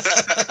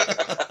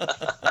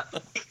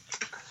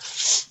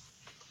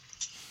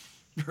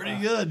 pretty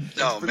good.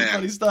 Oh, Pretty man.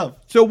 funny stuff.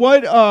 So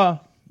what?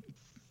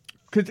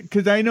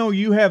 Because I know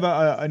you have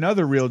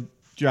another real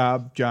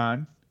job,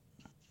 John.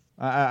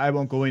 I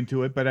won't go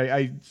into it, but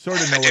I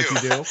sort of know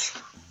what you do.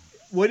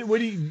 What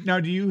do you now?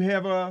 Do you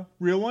have a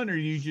real one, or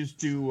do you just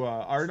do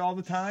art all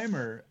the time,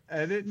 or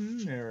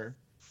editing, or?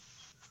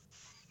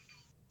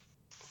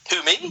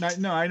 Who, me?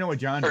 No, I know what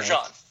John Or does.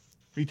 John?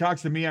 He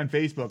talks to me on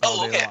Facebook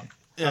all day okay. long.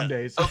 Some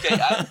days. Okay.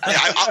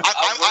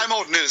 I'm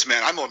old news,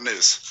 man. I'm old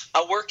news.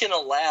 I work in a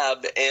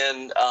lab,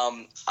 and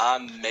I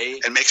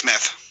make And makes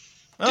meth.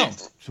 Oh,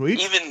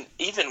 Sweet.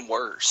 even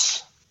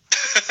worse.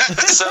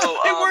 So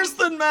worse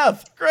than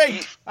meth.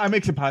 Great. I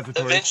make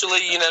suppositories. eventually,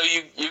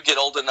 you get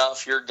old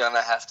enough, you're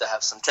gonna have to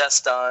have some tests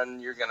done.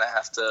 You're gonna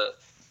have to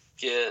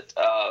get,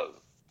 go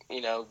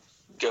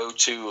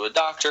to a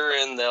doctor,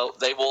 and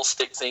they will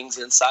stick things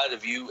inside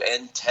of you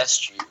and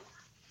test you.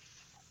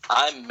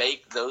 I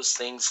make those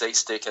things they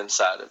stick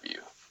inside of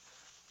you.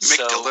 You make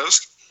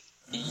dildos?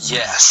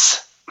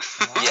 Yes.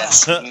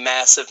 Yes.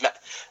 Massive.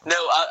 No,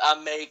 I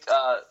make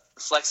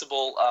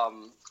flexible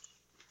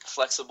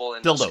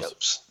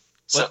endoscopes.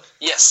 So What?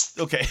 yes.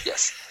 Okay.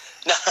 Yes.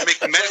 No, I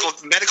make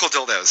medical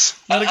dildos.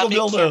 Medical I make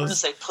dildos.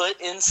 cameras they put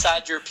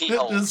inside your pee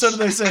holes. And so do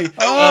they say,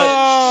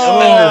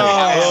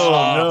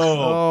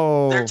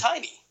 Oh, They're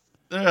tiny.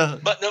 no.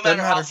 But no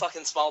matter how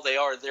fucking small they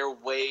are, they're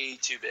way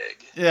too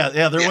big. Yeah,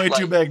 they're way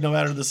too big no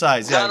matter the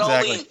size. Yeah,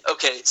 exactly.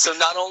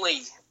 Not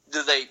only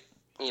do they,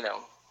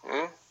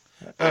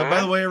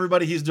 By the way,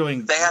 everybody, he's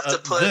doing they have to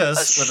put a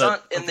this with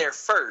shunt in there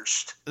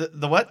first.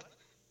 The what?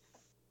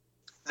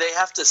 They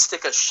have to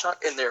stick a shunt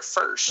in there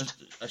first.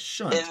 A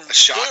shunt. And A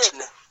shot?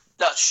 then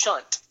the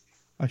shunt.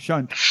 a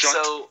shunt.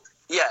 So,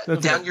 yeah,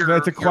 That's down your a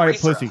quiet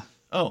urethra pussy.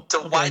 Oh, to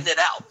okay. widen it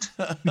out.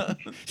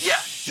 Yeah.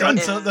 Shunt.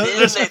 And So then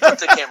there's- they put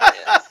the camera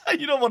in.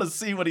 You don't want to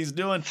see what he's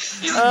doing.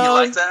 You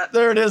like that?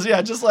 There it is.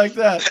 Yeah, just like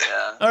that.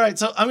 Yeah. All right,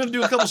 so I'm going to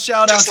do a couple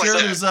shout outs Just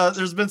like here. that.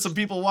 There's been some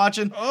people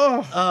watching.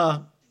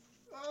 Oh,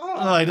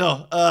 I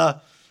know.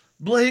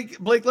 Blake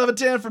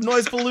Levitan from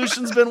Noise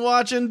Pollution's been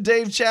watching.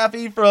 Dave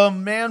Chaffee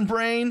from Man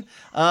Brain.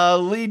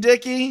 Lee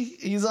Dickey,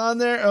 he's on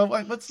there.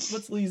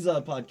 What's Lee's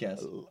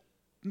podcast?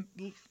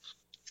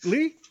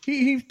 Lee?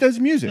 He does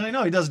music. I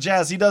know he does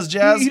jazz. He does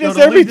jazz. He Go does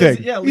to Lee everything.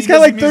 Dickey. Lee He's got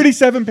does like music.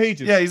 37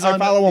 pages. Yeah, he's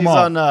on. I follow him he's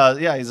all. on.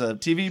 He's a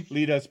TV.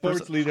 Lee does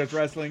sports. Lee does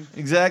wrestling.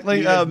 Exactly.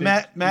 Lee does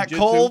Matt jiu-jitsu.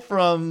 Cole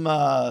from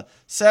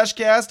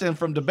Sashcast and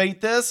from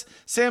Debate This.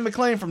 Sam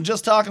McLean from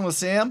Just Talking with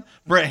Sam.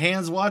 Brett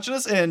Hand's watching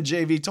us, and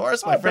JV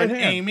Torres, my friend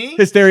Brett Hand. Amy.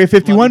 Hysteria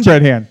 51,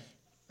 Brett Hand.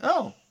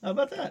 Oh, how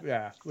about that?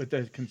 Yeah, with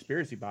the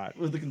conspiracy bot.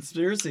 With the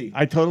conspiracy.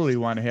 I totally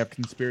want to have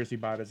conspiracy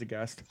bot as a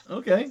guest.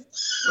 Okay.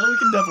 Well, we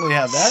can definitely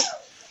have that.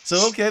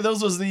 So, okay,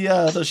 those was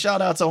the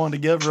shout outs I wanted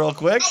to give real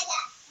quick.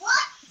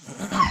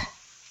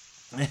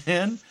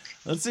 And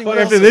let's see But what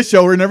after else. this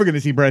show, we're never going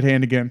to see Brett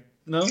Hand again.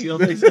 No, you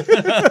don't think so?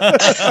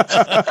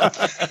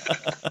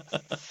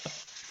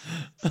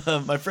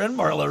 My friend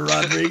Marla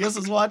Rodriguez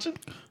is watching.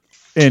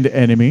 And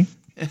enemy.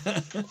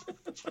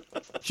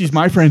 She's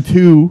my friend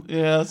too.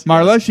 Yes.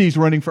 Marla, she's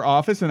running for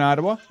office in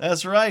Ottawa.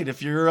 That's right.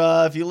 If you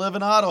live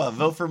in Ottawa,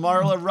 vote for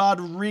Marla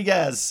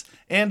Rodriguez.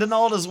 And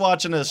Donalda's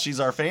watching us. She's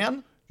our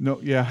fan. No,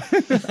 yeah.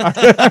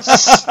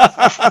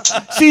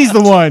 She's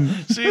the one.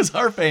 She's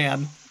our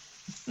fan.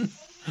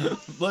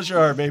 Bless your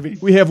heart, baby.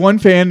 We have one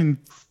fan and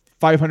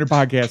 500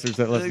 podcasters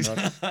that listen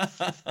to us.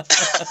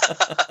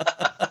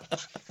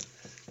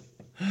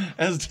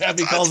 As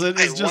Tabby calls it,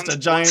 it's just a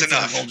once giant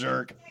enough. circle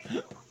jerk.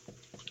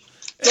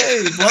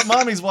 Hey,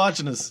 mommy's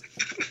watching us.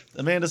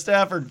 Amanda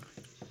Stafford.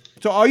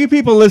 So all you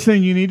people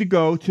listening, you need to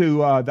go to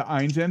the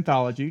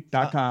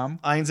einsanthology.com.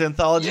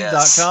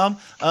 Einsanthology.com.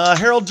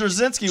 Harold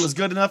Drzezinski was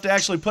good enough to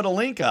actually put a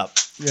link up.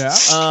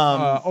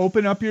 Yeah.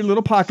 Open up your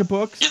little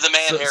pocketbooks. You're the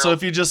man, Harold. So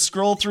if you just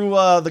scroll through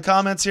the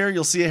comments here,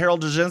 you'll see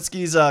Harold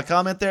Drzezinski's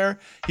comment there.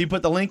 He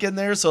put the link in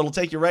there, so it'll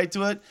take you right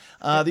to it.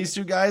 These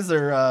two guys,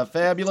 they're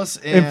fabulous.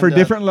 And for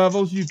different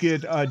levels, you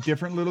get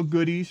different little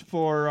goodies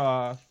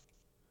for...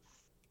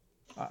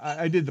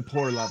 I did the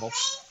poor level,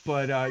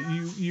 but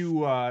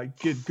you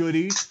get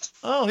goodies.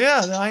 Oh,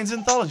 yeah, the Heinz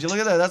Anthology. Look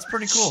at that. That's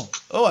pretty cool.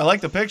 Oh, I like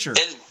the picture.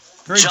 And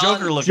Very John-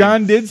 Joker looking.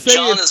 John did say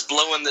John is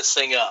blowing this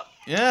thing up.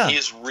 Yeah.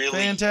 He's really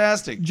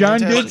Fantastic. John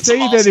Fantastic. did say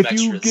Some that if awesome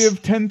you extras.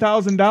 give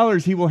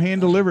 $10,000, he will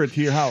hand deliver it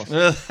to your house.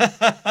 Just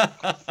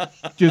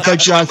like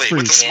Josh Absolutely, with a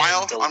Freed. smile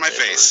Hand on my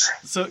deliver. face.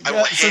 So, I will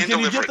yeah, so hand can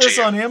you deliver get it to this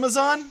you. on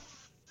Amazon?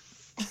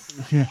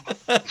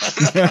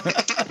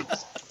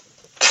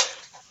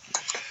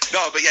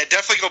 No, but yeah,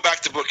 definitely go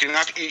back to book.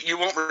 You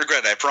won't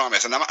regret it, I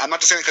promise. And I'm not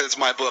just saying because it's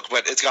my book,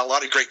 but it's got a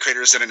lot of great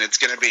creators in it. And it's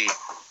gonna be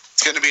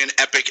an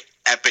epic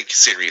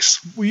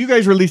series. Well, you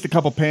guys released a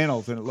couple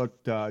panels, and it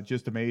looked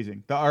just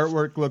amazing. The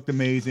artwork looked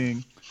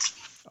amazing.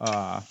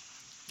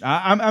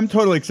 I'm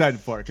totally excited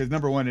for it because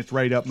number one, it's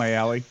right up my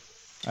alley.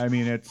 I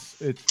mean, it's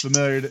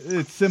familiar.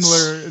 It's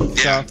similar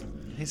stuff.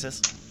 He says.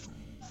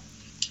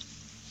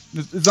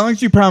 As long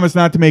as you promise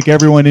not to make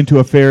everyone into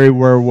a fairy,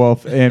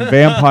 werewolf, and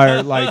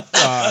vampire like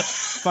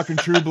fucking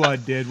True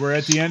Blood did, where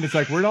at the end it's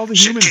like, where'd all the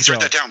Shit, humans please go?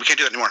 write that down. We can't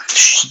do that anymore.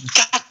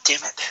 God damn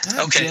it.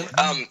 Okay.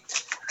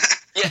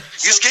 Yeah. You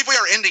just gave away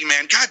our ending,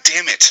 man. God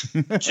damn it.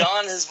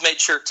 John has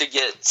made sure to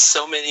get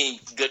so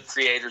many good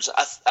creators.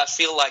 I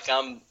feel like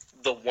I'm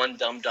the one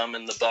dum-dum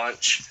in the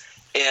bunch.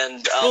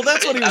 And Well,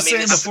 that's what he was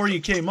saying it's before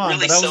you came on,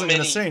 really but I so wasn't going to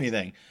many- say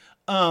anything.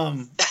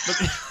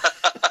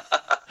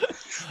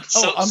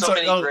 So- I'm so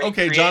sorry. many Oh, great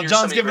okay, creators, so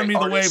John's many giving me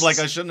great the wave artists. like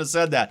I shouldn't have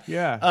said that.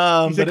 Yeah.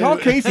 He's like, but call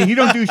anyway- Casey. He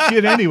don't do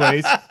shit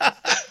anyways. Like,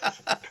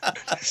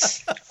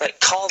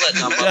 call that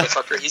dumb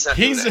motherfucker. He's not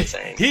doing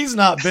anything. He's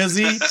not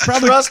busy.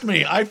 Trust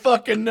me, I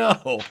fucking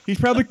know. He's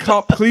probably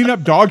cleaning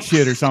up dog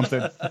shit or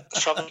something.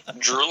 Probably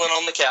drooling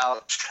on the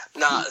couch.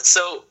 Nah,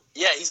 so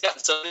yeah, he's got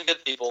so many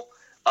good people.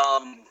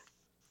 So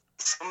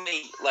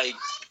many like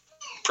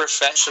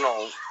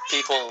professional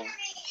people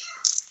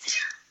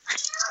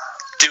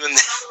doing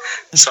this.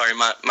 Sorry,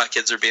 my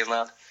kids are being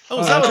loud. Oh,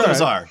 is that what that's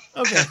those all are?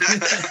 Okay.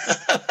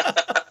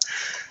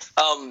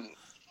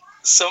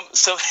 So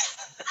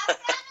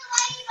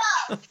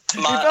She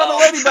found a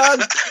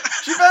ladybug.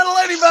 She found a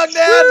ladybug,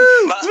 Dad.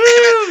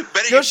 Woo!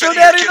 Betty, Go show Betty,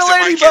 Daddy your the kids are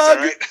my kids, ladybug.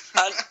 all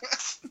right?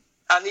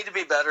 I need to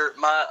be better.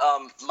 My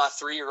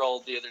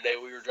 3-year-old the other day,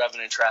 we were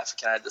driving in traffic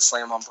and I had to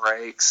slam on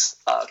brakes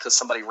because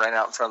somebody ran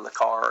out in front of the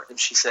car, and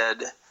she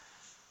said,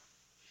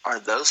 "Are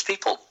those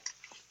people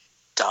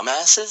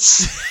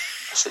dumbasses?"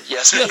 I said,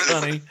 "Yes, Yes, baby.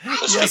 honey.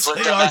 Those Yes,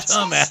 people they are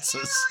dumbasses."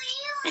 dumbasses.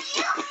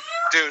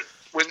 Dude,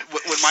 when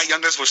my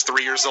youngest was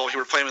 3 years old, he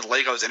were playing with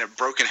Legos and it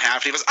broke in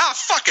half. And he was,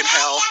 fucking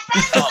hell.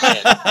 Oh man,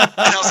 And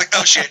I was like,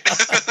 oh shit.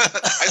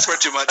 I swear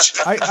too much.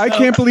 I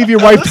can't believe your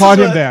wife taught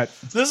him that.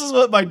 This is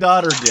what my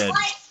daughter did.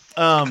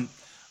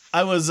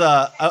 I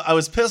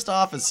was pissed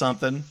off at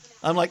something.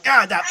 I'm like,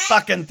 that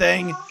fucking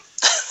thing.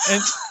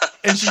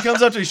 And she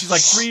comes up to me. She's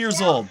like 3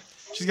 years old.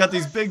 She's got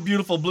these big,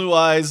 beautiful blue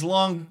eyes,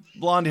 long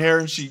blonde hair,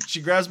 and she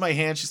grabs my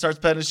hand. She starts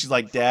petting. She's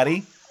like,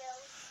 "Daddy,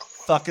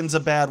 fucking's a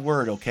bad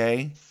word,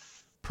 okay?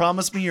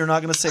 Promise me you're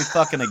not gonna say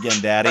fucking again,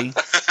 Daddy.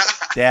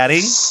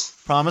 Daddy,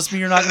 promise me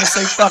you're not gonna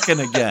say fucking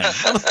again.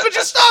 Would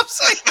you stop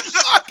saying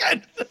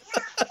fucking?"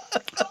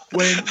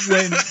 When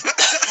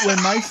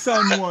my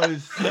son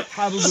was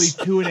probably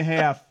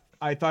 2.5,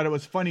 I thought it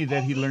was funny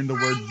that he learned the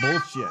word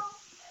bullshit.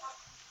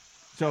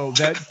 So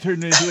that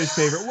turned into his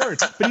favorite word.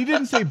 But he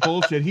didn't say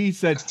bullshit. He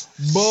said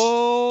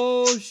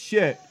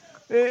bullshit.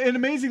 And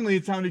amazingly,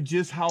 it sounded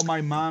just how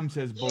my mom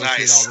says bullshit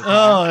Nice. all the time.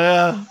 Oh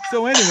yeah.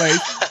 So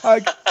anyways,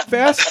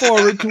 fast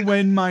forward to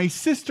when my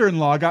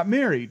sister-in-law got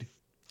married.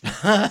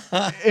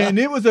 And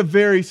it was a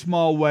very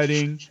small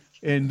wedding.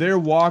 And they're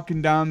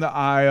walking down the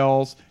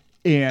aisles.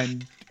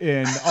 And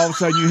all of a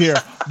sudden you hear,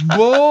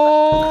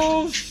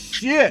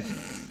 bullshit.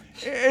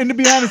 And to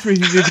be honest with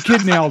you, the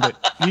kid nailed it.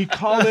 He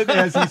called it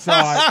as he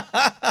saw it.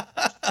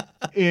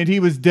 And he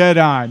was dead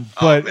on.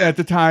 But at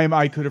the time,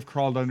 I could have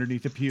crawled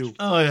underneath a pew.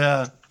 Oh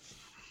yeah.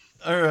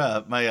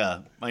 Or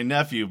my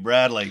nephew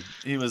Bradley.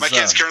 He was. My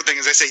kid's current thing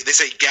is they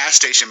say gas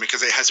station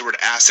because it has the word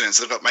ass in it.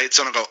 So my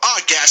son will go,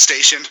 gas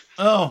station.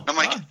 Oh. I'm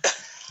like,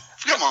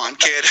 come on,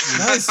 kid.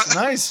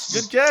 Nice.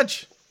 Good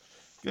catch.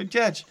 Good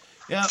catch.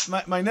 Yeah,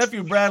 my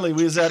nephew Bradley,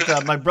 we was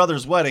at my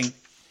brother's wedding,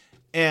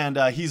 and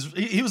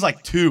he was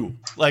like 2,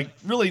 like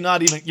really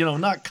not even,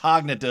 not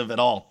cognitive at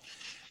all.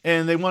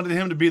 And they wanted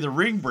him to be the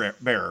ring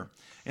bearer.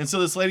 And so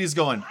this lady's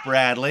going,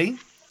 "Bradley,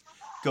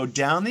 go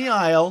down the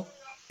aisle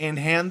and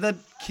hand the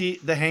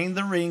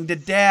ring to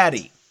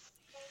Daddy."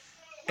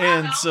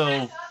 And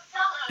so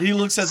he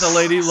looks at the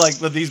lady like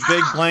with these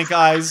big blank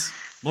eyes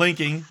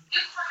blinking.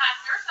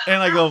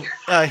 And I go,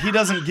 he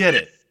doesn't get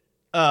it.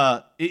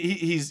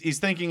 He's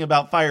thinking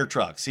about fire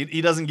trucks.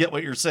 He doesn't get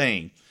what you're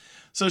saying.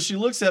 So she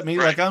looks at me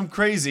like I'm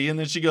crazy. And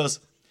then she goes,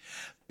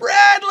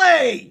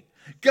 Bradley,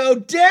 go down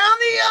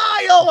the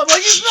aisle. I'm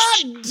like, he's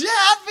not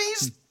deaf.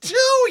 He's 2,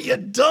 you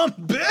dumb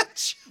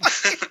bitch.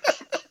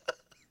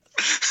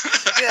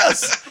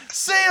 Yes,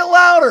 say it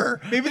louder.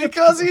 Maybe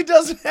because he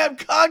doesn't have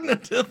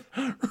cognitive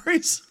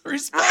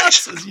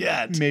responses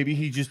yet. Maybe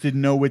he just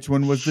didn't know which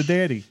one was the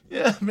daddy.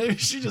 Yeah, maybe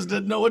she just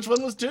didn't know which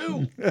one was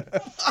 2.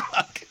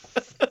 Fuck.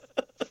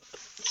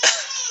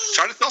 It's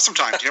hard to tell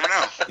sometimes. You never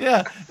know.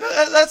 Yeah,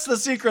 that's the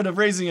secret of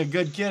raising a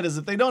good kid is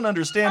if they don't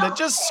understand it,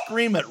 just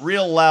scream it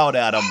real loud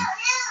at them.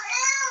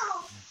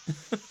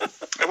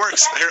 It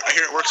works. I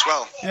hear it works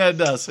well. Yeah, it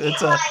does.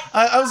 It's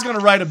I was going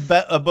to write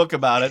a book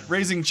about it,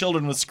 raising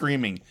children with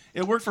screaming.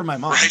 It worked for my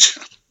mom. Right.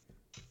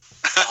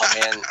 Oh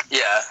man,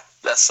 yeah,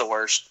 that's the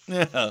worst.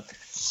 Yeah.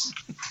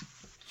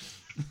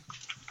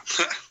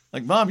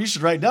 Like, Mom, you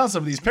should write down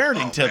some of these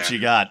parenting tips you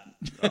got.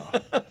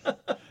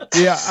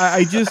 Yeah,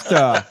 I just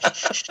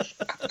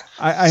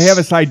I have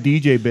a side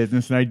DJ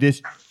business, and I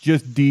just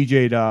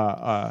DJ'd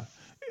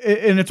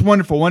and it's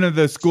wonderful. One of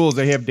the schools,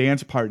 they have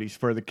dance parties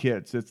for the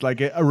kids. It's like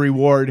a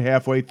reward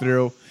halfway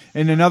through,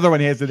 and another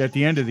one has it at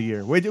the end of the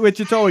year, which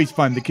it's always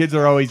fun. The kids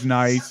are always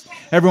nice.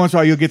 Every once in a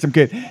while, you'll get some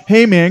kid.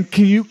 Hey man,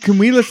 can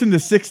we listen to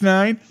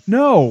 6ix9ine?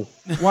 No,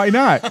 why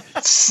not?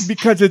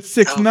 Because it's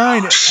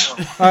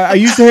 6ix9ine. I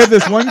used to have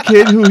this one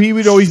kid who he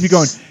would always be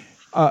going.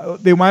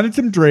 They wanted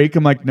some Drake.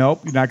 I'm like,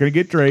 nope, you're not gonna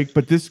get Drake.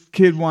 But this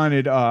kid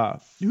wanted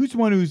who's the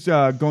one who's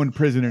going to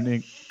prison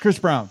and Chris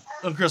Brown.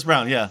 Oh, Chris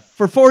Brown, yeah.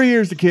 For 4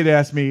 years, the kid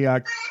asked me,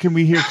 can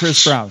we hear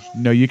Chris Brown?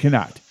 No, you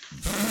cannot.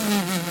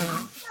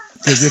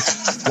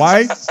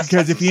 Why?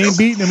 Because if he ain't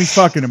beating him, he's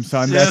fucking him,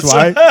 son. That's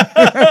why.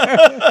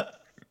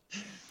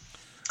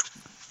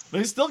 But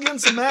he's still getting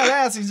some mad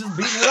ass. He's just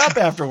beating it up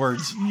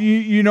afterwards.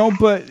 You know,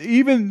 but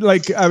even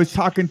like I was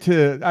talking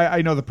to,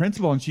 I know the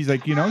principal, and she's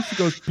like, she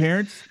goes,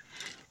 parents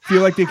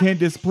feel like they can't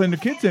discipline their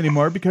kids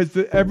anymore because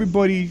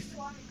everybody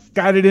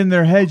got it in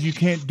their heads you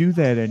can't do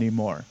that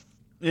anymore.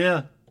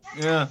 Yeah.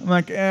 Yeah, I'm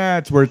like,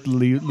 it's worth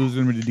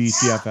losing to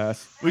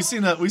DCFS.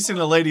 We seen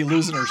a lady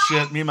losing her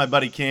shit. Me and my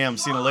buddy Cam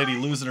seen a lady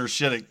losing her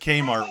shit at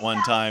Kmart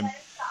one time.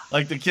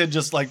 Like the kid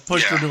just like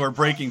pushed her to her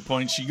breaking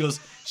point. She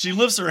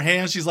lifts her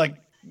hand. She's like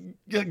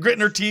gritting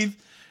her teeth,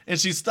 and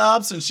she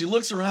stops and she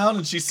looks around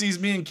and she sees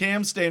me and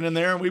Cam standing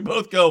there, and we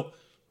both go,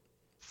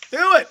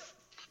 "Do it."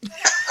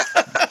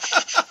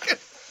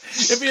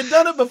 If he had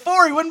done it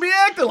before, he wouldn't be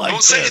acting like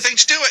this. Don't say anything,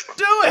 just do it.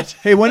 Do it.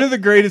 Hey, one of the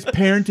greatest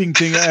parenting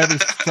thing I ever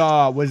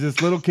saw was this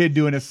little kid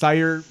doing a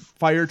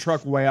fire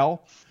truck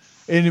wail.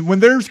 And when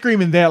they're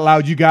screaming that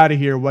loud, you got to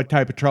hear what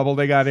type of trouble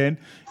they got in.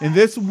 And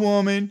this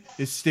woman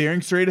is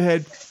staring straight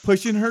ahead,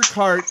 pushing her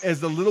cart as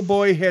the little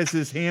boy has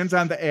his hands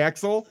on the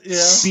axle,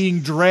 being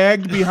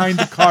dragged behind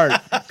the cart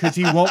because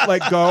he won't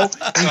let go.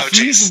 And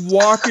she's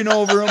walking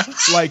over him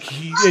like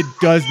it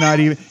does not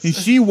even. And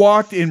she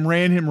walked and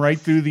ran him right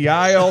through the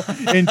aisle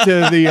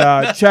into the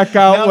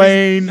checkout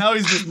lane. Now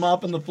he's just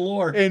mopping the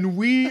floor. And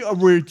we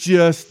were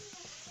just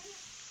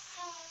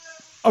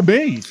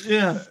amazed.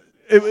 Yeah.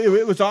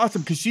 It was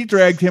awesome because she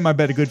dragged him, I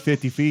bet, a good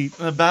 50 feet.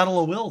 A battle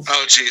of wills.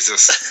 Oh,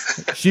 Jesus.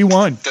 She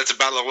won. That's a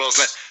battle of wills.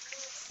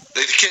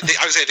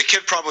 I would say the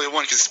kid probably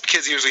won because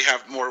kids usually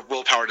have more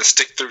willpower to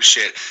stick through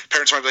shit.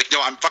 Parents might be like,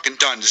 no, I'm fucking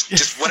done.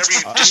 Just whatever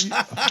you, just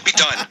be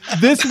done.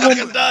 This woman,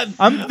 fucking done.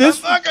 I'm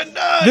fucking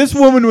done. This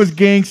woman was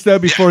gangsta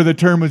before the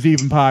term was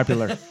even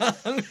popular.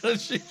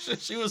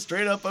 she was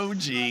straight up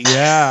OG.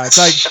 Yeah,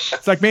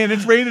 it's like, man,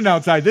 it's raining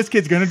outside. This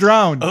kid's gonna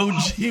drown.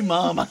 OG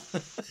mama.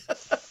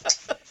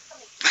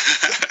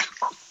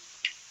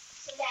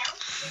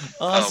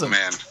 Awesome. Oh,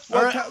 man.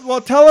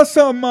 Well, tell us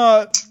some.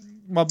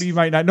 Well, you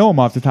might not know them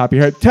off the top of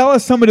your head. Tell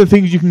us some of the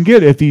things you can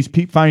get if these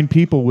fine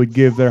people would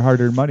give their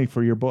hard-earned money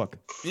for your book.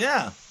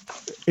 Yeah.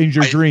 In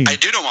your dream. I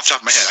do know them off the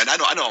top of my head.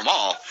 I know them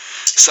all.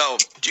 So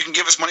you can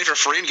give us money for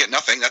free and get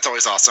nothing. That's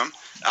always awesome.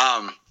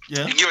 You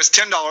can give us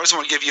 $10 and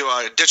we'll give you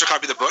a digital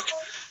copy of the book.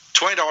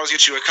 $20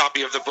 gets you a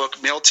copy of the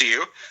book mailed to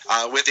you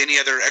with any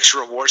other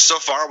extra rewards. So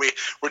far,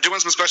 we're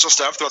doing some special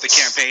stuff throughout the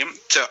campaign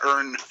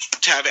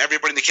to have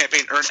everybody in the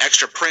campaign earn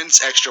extra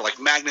prints, extra like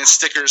magnets,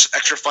 stickers,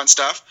 extra fun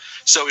stuff.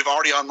 So we've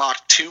already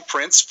unlocked 2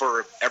 prints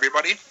for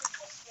everybody.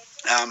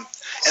 And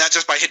that's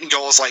just by hitting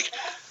goals like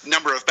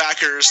number of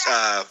backers,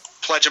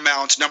 pledge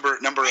amount, number of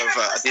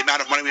the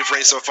amount of money we've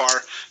raised so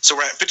far. So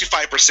we're at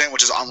 55%,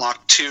 which is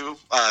unlocked 2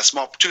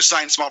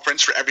 signed small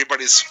prints for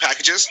everybody's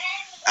packages.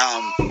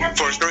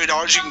 For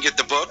 $30, you can get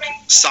the book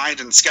signed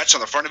and sketched on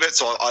the front of it.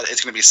 So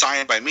it's going to be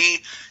signed by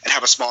me and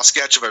have a small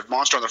sketch of a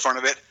monster on the front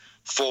of it.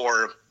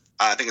 For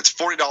I think it's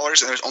 $40,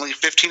 and there's only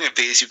 15 of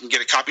these. You can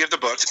get a copy of the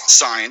book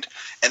signed,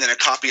 and then a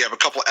copy of a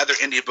couple other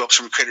indie books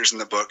from creators in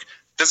the book,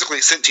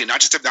 physically sent to you, not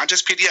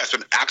just PDFs,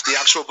 but the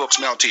actual books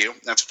mailed to you.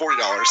 That's $40.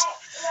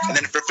 And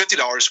then for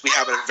 $50, we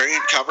have a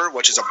variant cover,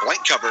 which is a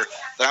blank cover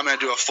that I'm going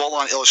to do a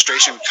full-on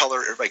illustration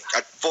color, like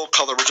a full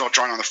color original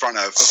drawing on the front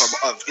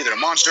of either a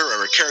monster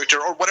or a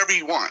character or whatever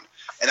you want.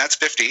 And that's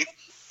 $50.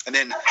 And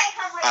then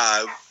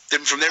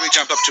from there we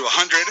jump up to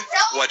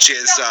 $100, which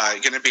is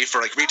going to be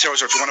for like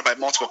retailers, or if you want to buy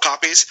multiple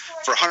copies.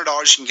 For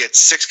 $100, you can get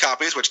 6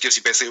 copies, which gives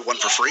you basically one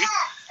for free.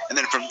 And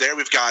then from there,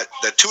 we've got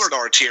the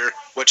 $200 tier,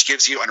 which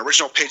gives you an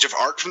original page of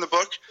art from the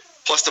book,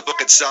 plus the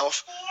book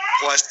itself,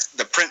 plus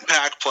the print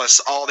pack,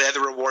 plus all the other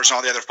rewards and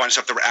all the other fun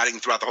stuff that we're adding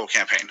throughout the whole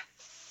campaign.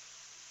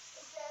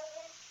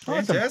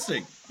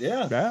 Fantastic.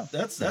 Yeah. Yeah.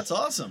 That's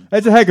awesome.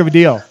 That's a heck of a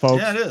deal,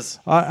 folks. Yeah, it is.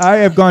 I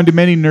have gone to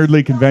many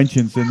Nerdly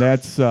conventions, and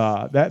that's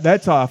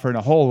offering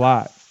a whole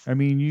lot. I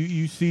mean,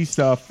 you see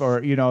stuff, or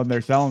and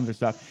they're selling their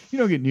stuff. You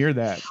don't get near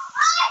that.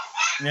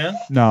 Yeah?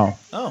 No.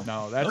 Oh.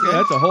 No, that's okay.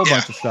 a whole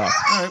bunch of stuff.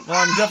 All right. Well,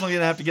 I'm definitely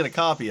going to have to get a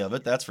copy of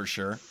it. That's for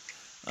sure.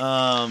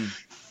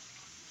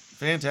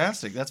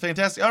 Fantastic. That's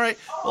fantastic. All right.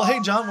 Well, hey,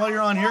 John, while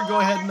you're on here, go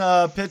ahead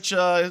and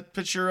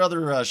pitch your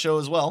other show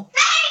as well.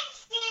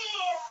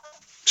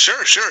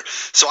 Sure.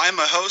 So I'm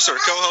a host or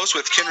co-host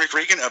with Kendrick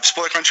Regan of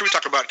Spoiler Country. We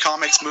talk about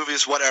comics,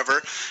 movies,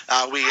 whatever.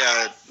 We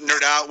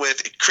nerd out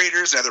with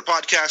creators and other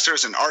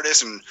podcasters and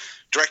artists and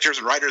directors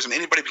and writers and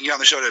anybody can get on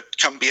the show to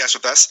come BS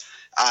with us.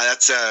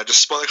 That's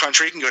just Spoiler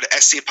Country. You can go to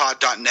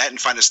scpod.net and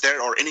find us there,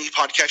 or any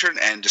podcatcher,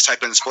 and just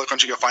type in Spoiler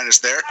Country, you'll find us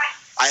there.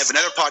 I have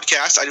another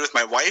podcast I do with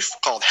my wife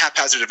called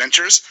Haphazard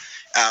Adventures.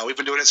 We've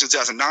been doing it since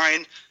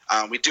 2009.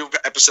 We do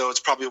episodes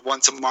probably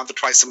once a month or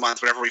twice a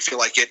month, whenever we feel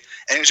like it.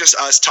 And it's just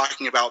us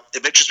talking about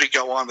adventures we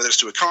go on, whether it's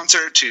to a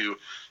concert, to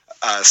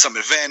some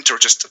event, or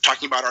just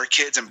talking about our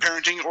kids and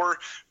parenting, or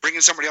bringing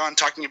somebody on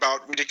talking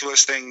about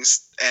ridiculous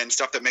things and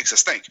stuff that makes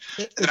us think.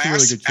 And I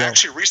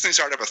actually recently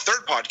started up a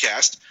third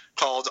podcast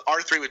called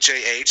R3 with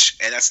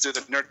JH, and that's through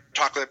the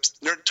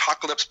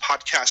Nerdtalkalypse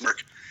podcast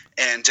network.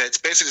 And it's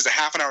basically just a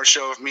half-an-hour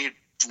show of me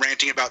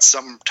ranting about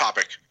some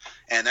topic.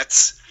 And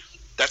that's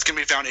going to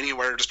be found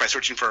anywhere just by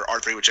searching for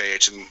R3 with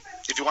JH. And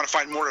if you want to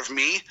find more of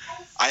me,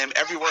 I am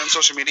everywhere on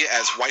social media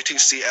as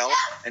Y2CL,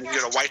 and you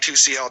can go to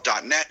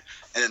y2cl.net.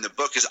 And then the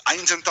book is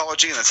Eins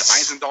Anthology, and that's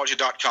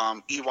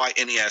einsanthology.com,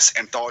 EYNES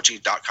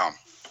anthology.com.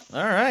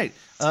 All right.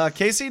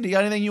 Casey, do you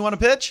got anything you want to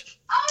pitch?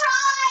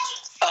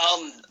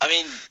 I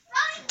mean,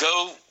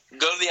 go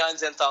to the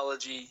Eins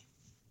Anthology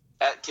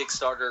at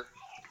Kickstarter.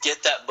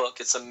 Get that book.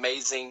 It's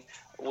amazing.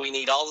 We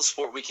need all the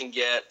support we can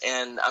get,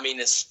 and I mean,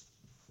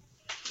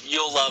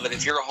 you'll love it.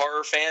 If you're a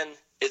horror fan,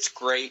 it's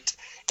great.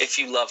 If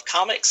you love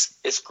comics,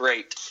 it's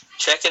great.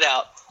 Check it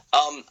out.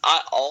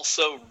 I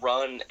also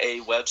run a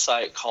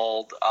website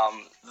called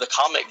The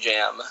Comic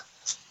Jam,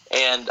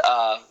 and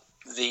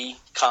The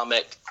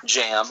Comic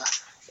Jam,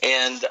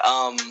 and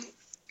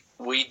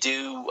we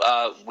do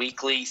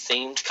weekly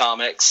themed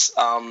comics,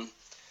 and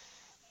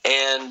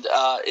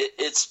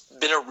it's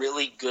been a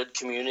really good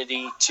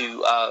community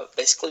to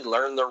basically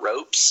learn the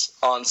ropes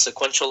on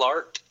sequential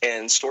art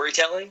and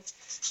storytelling,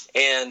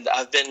 and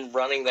I've been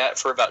running that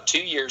for about 2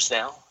 years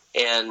now,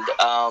 and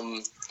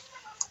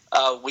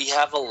we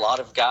have a lot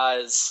of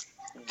guys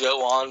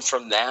go on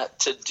from that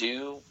to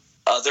do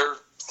other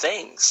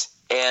things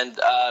and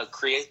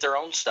create their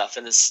own stuff,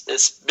 and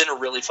it's been a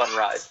really fun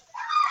ride.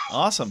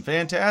 Awesome,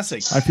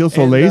 fantastic. I feel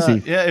so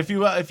lazy. Yeah, if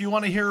you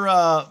want to hear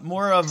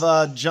more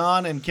of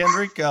John and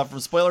Kendrick from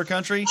Spoiler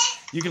Country,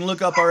 you can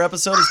look up our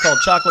episode. It's called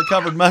Chocolate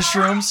Covered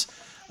Mushrooms.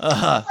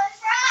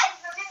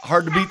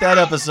 Hard to beat that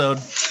episode.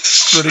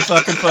 Pretty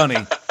fucking funny.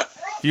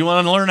 If you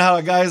want to learn how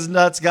a guy's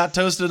nuts got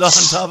toasted on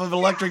top of an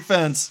electric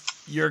fence,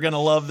 you're going to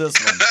love this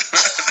one.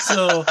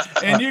 So,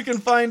 and you can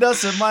find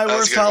us at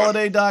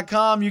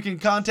myworstholiday.com. You can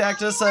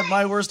contact us at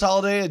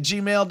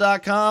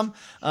myworstholiday@gmail.com.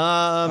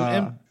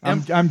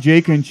 I'm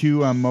Jake and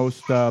Chew on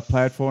most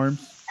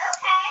platforms,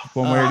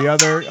 one way or the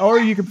other. Or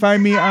you can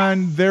find me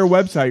on their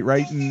website,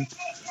 writing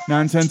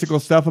nonsensical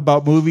stuff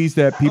about movies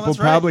that people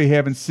probably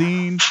haven't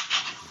seen.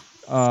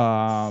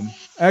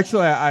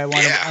 Actually,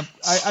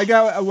 I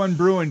got one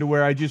brewing to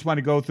where I just want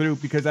to go through,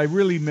 because I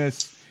really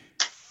miss,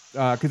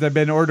 because I've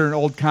been ordering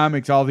old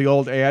comics, all the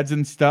old ads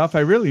and stuff. I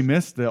really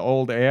miss the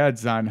old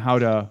ads on how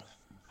to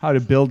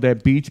build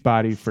that beach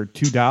body for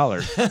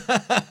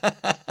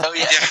 $2. Oh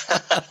yeah.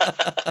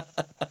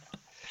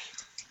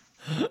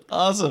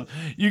 Awesome.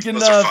 You can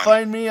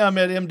find me. I'm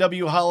at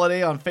MW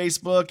Holiday on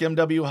Facebook,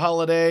 MW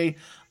Holiday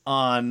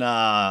on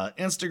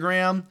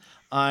Instagram.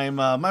 I'm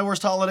My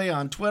Worst Holiday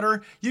on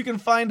Twitter. You can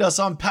find us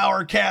on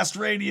Powercast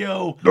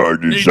Radio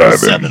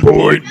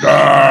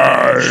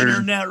 97.9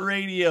 Internet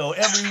Radio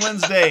every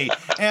Wednesday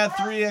at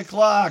 3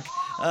 o'clock.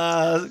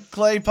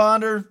 Clay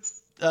Ponder,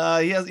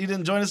 he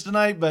didn't join us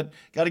tonight, but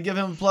got to give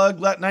him a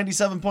plug.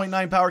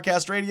 97.9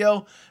 Powercast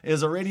Radio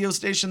is a radio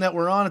station that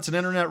we're on. It's an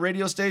internet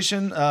radio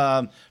station.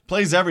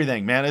 Plays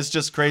everything, man. It's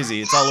just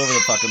crazy. It's all over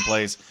the fucking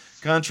place.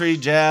 Country,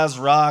 jazz,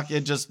 rock. They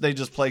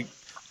just play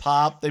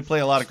Pop. They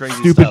play a lot of crazy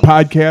Stupid stuff.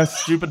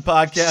 podcasts. Stupid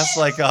podcasts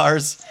like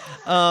ours.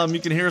 You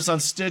can hear us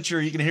on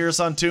Stitcher. You can hear us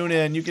on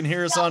TuneIn. You can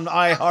hear us on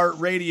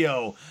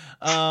iHeartRadio.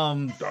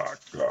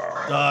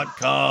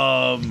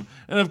 .com.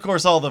 And of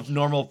course, all the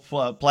normal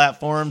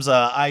platforms,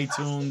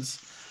 iTunes,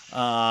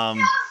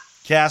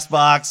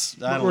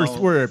 Castbox. I don't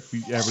know. We're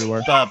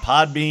everywhere.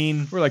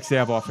 Podbean. We're like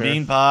Sav-Off here.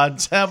 Bean Pod.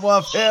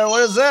 Sav-Off Hair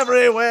was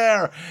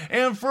everywhere.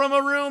 And from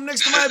a room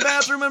next to my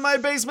bathroom in my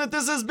basement,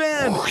 this has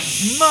been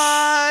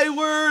my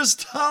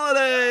worst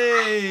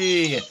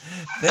holiday.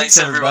 Thanks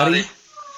everybody.